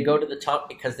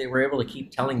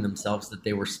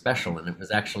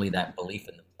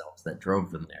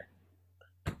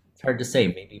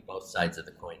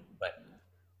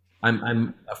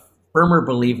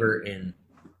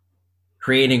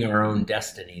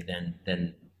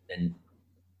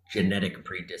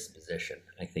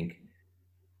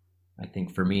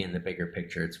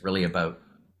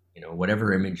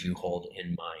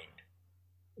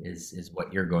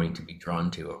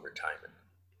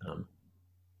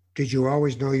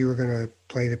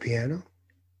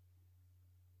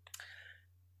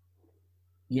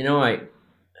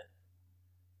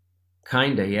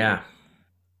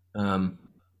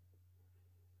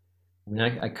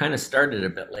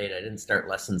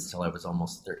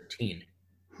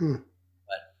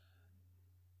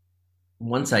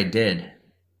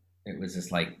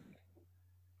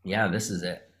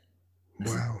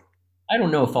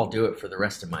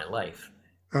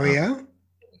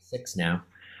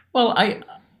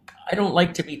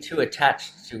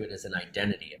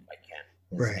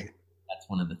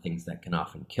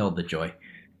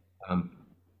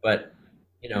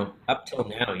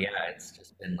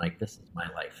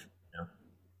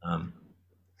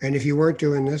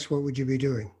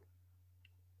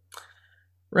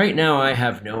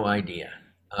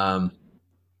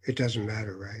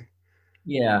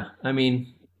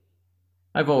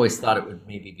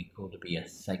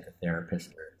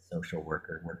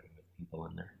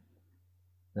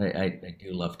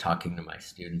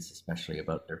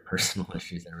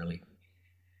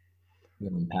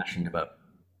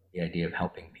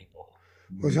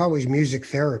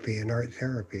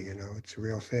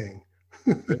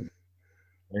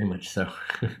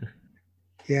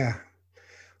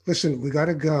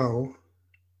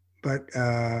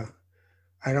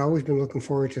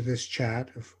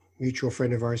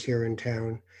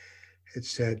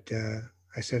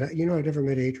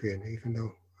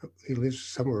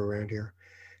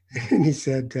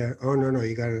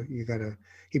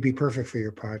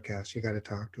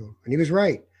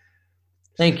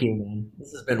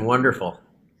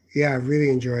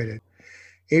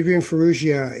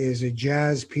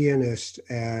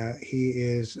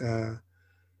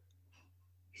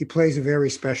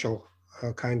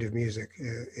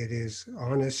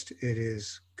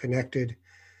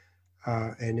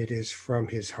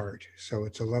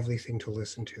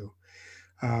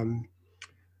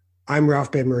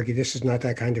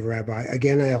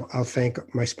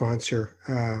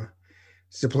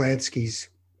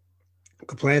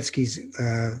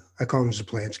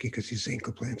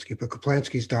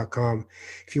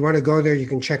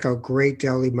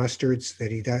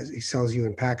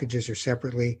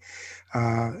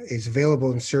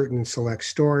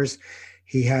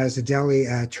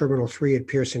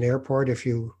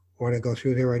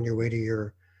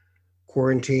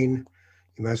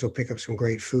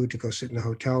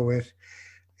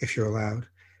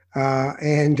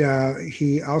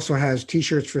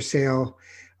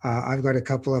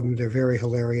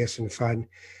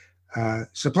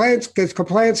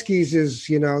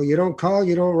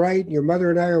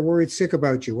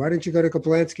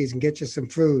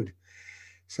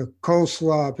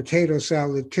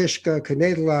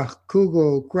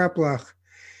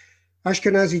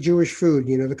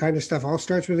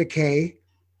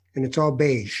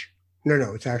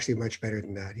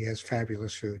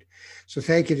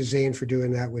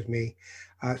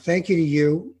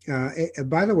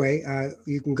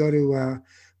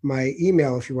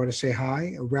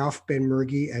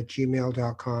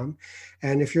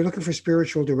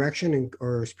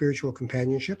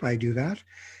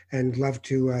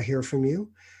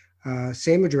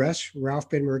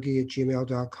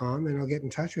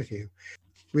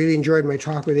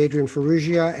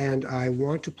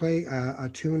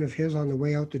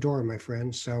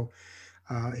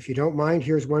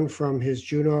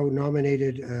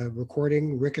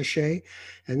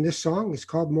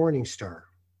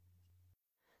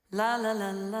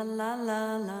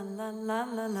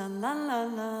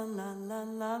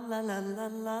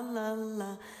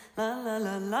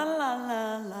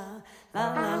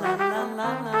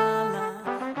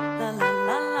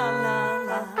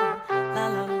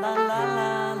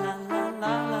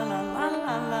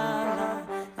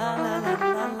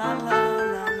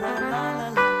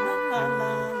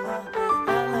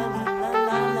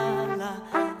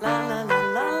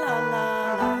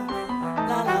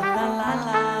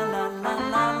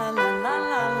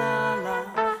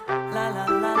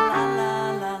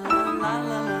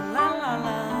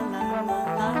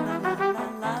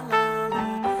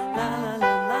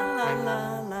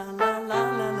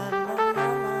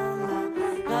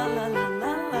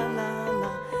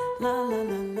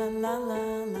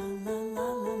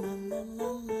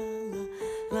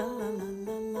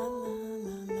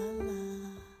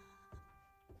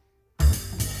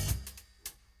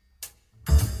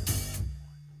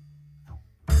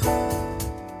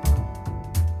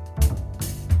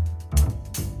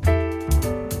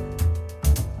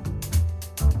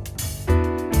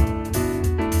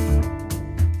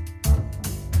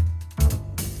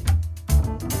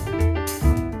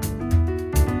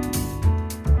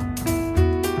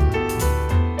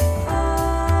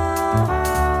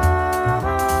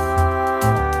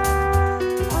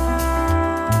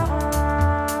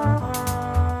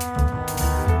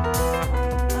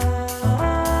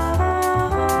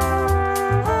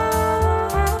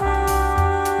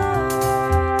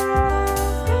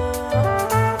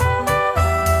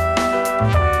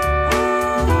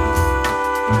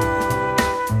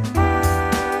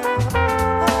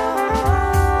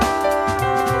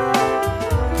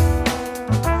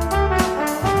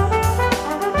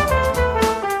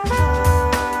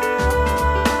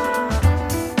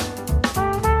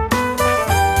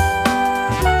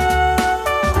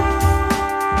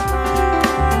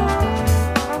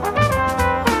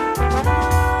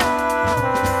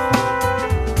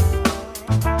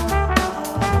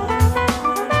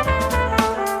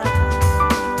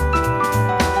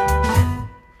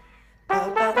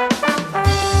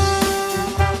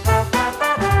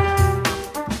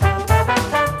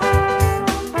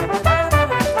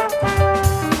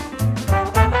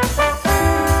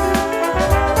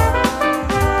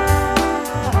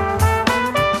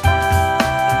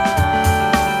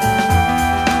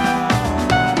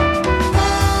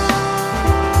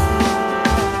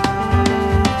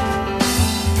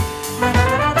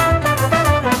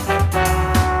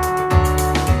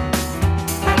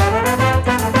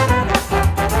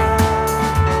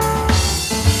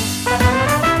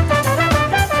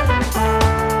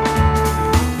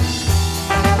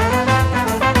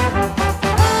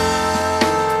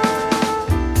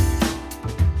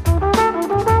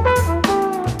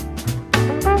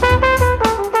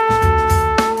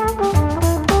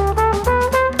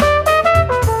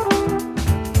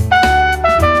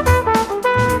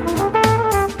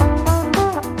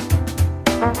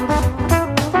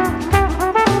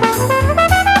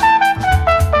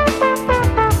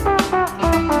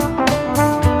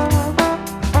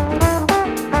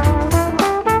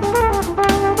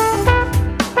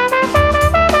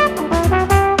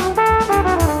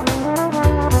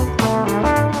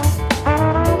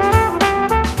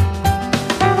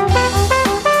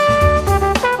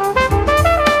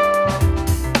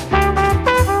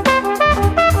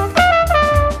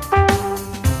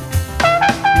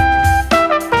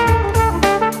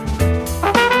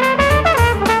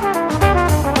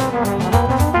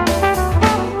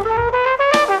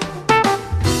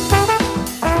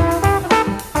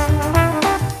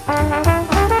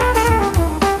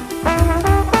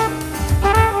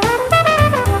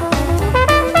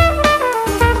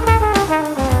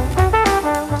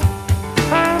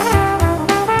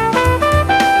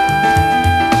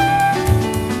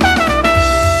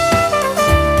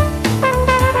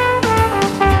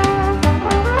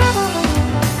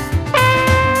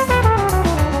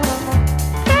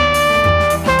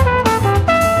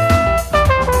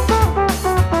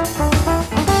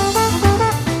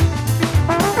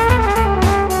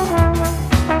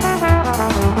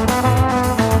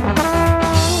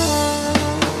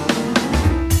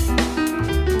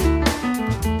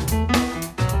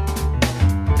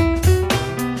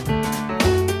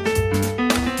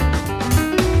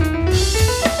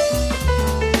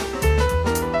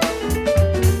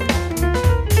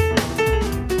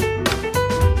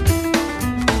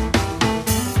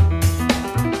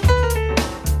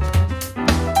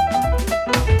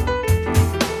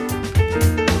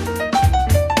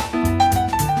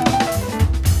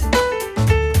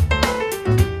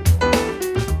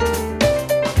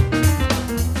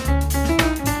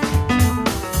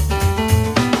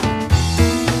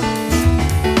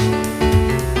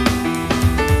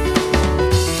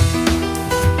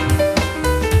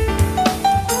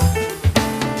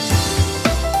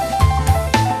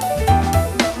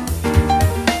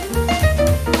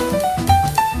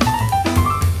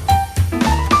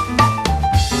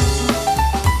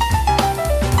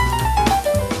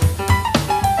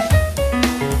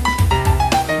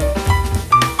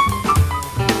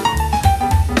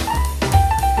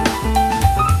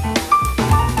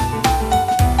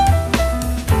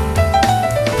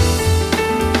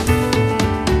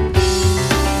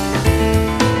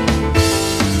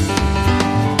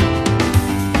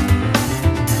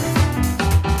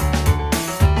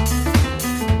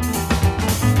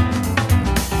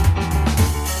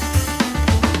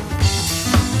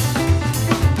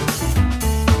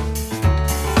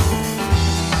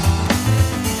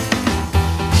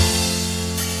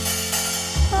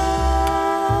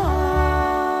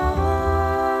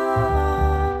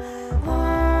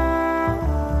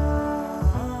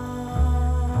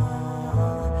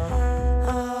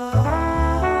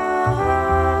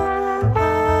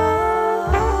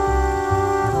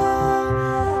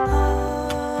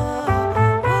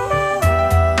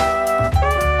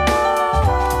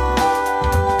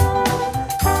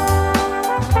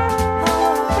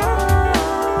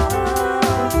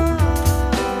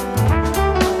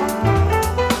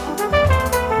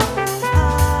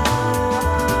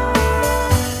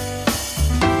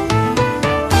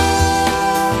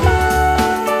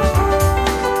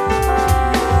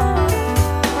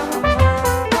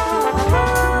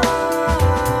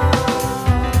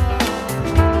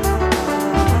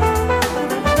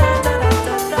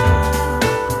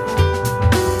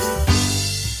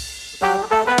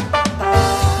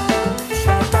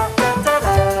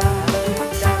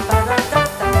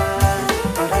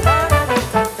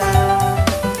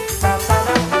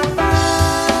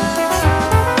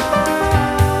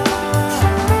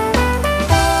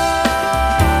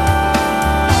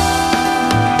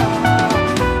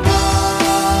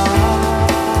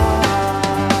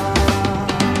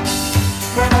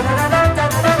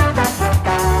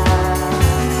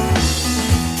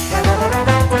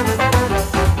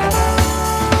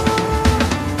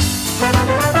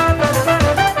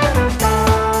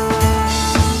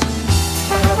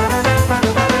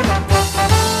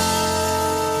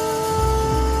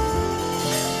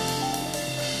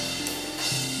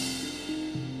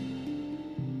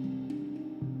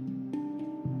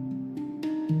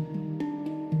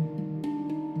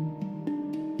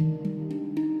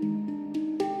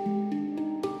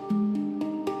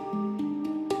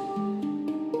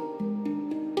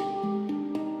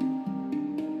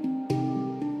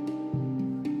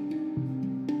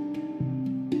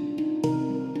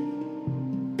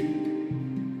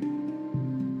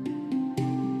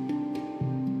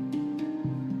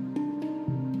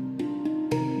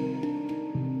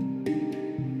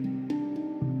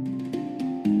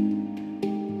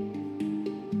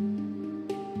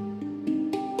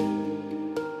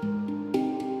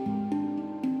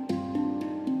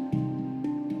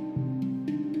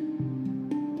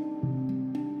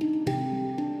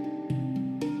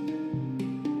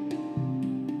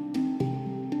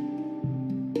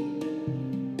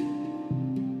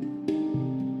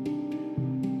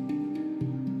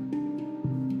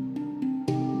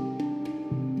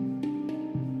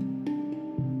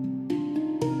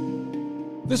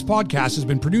 This podcast has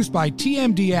been produced by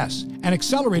TMDS and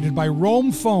accelerated by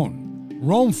Roam Phone.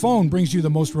 Roam Phone brings you the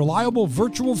most reliable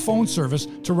virtual phone service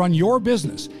to run your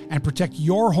business and protect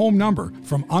your home number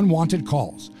from unwanted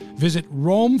calls. Visit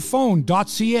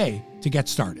roamphone.ca to get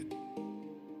started.